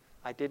it.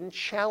 I didn't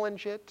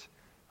challenge it.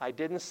 I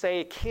didn't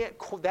say,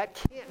 that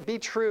can't be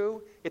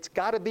true. It's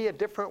got to be a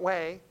different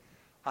way.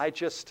 I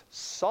just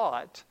saw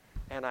it,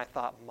 and I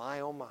thought, my,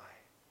 oh my,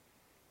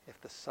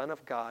 if the Son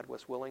of God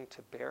was willing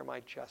to bear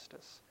my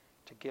justice,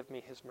 to give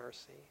me his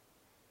mercy,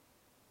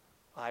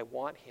 I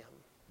want him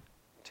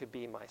to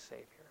be my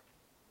Savior.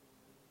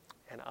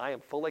 And I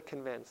am fully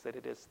convinced that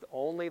it is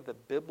only the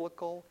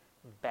biblical,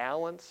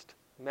 balanced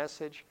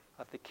message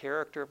of the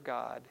character of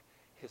God,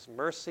 his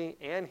mercy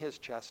and his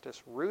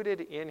justice,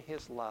 rooted in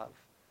his love,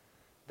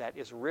 that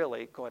is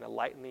really going to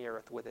lighten the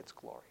earth with its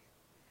glory.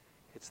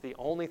 It's the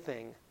only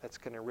thing that's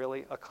going to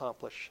really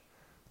accomplish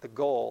the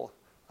goal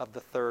of the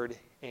third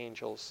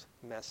angel's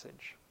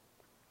message.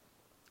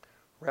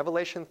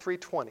 Revelation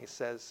 3:20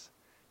 says,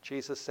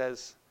 Jesus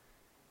says,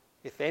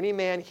 if any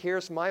man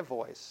hears my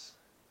voice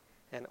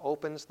and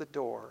opens the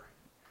door,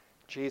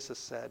 Jesus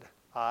said,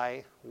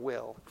 I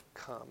will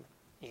come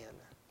in.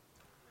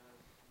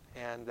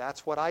 And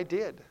that's what I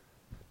did.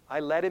 I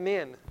let him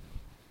in.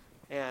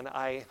 And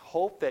I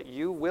hope that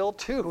you will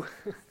too.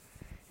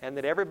 And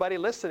that everybody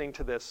listening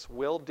to this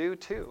will do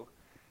too.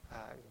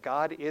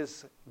 God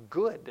is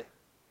good.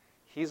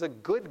 He's a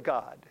good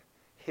God.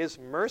 His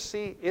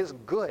mercy is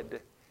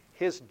good.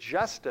 His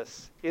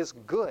justice is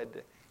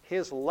good.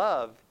 His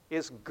love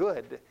is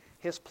good.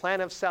 His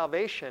plan of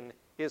salvation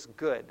is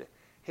good.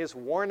 His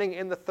warning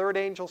in the third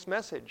angel's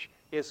message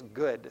is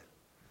good.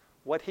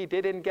 What he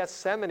did in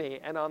Gethsemane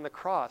and on the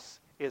cross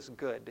is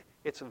good.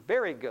 It's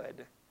very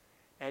good.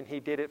 And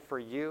he did it for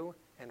you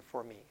and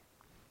for me.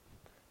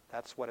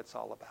 That's what it's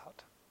all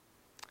about.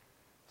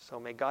 So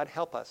may God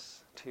help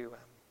us to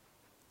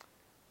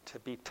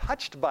be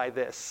touched by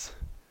this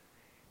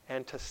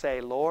and to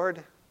say,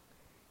 Lord,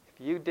 if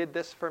you did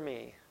this for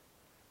me,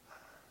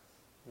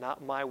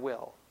 not my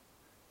will,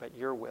 but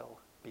your will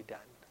be done.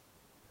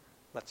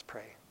 Let's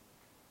pray.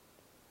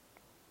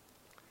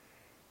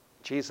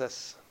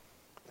 Jesus,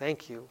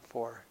 thank you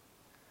for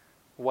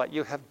what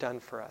you have done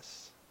for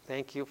us.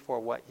 Thank you for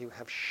what you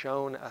have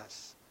shown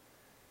us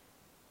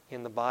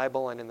in the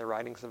Bible and in the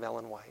writings of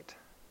Ellen White.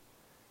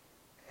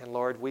 And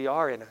Lord, we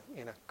are in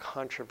a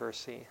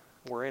controversy.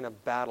 We're in a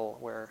battle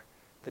where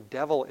the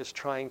devil is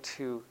trying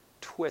to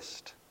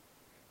twist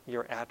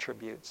your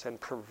attributes and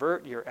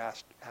pervert your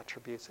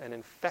attributes and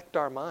infect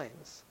our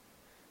minds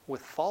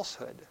with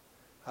falsehood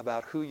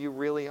about who you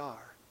really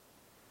are.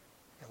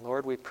 And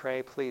Lord, we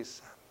pray,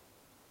 please,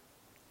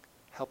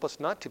 help us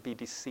not to be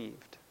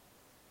deceived.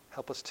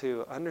 Help us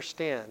to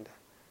understand,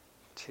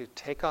 to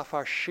take off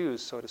our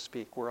shoes, so to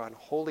speak. We're on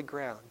holy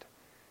ground,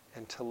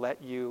 and to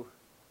let you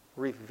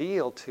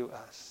reveal to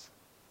us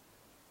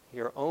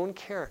your own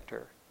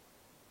character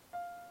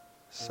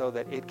so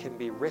that it can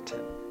be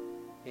written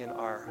in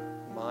our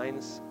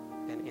minds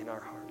and in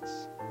our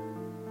hearts.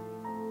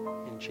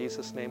 In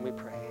Jesus' name we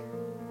pray.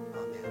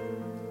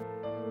 Amen.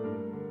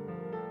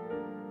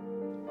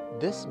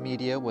 This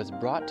media was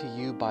brought to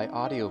you by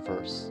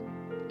Audioverse,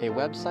 a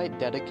website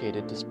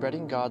dedicated to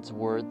spreading God's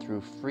Word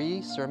through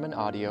free sermon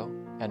audio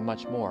and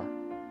much more.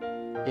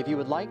 If you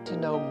would like to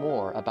know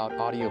more about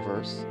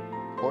Audioverse,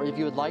 or if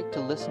you would like to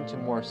listen to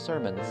more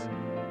sermons,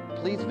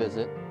 please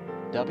visit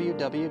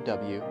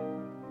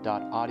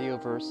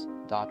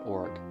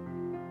www.audioverse.org.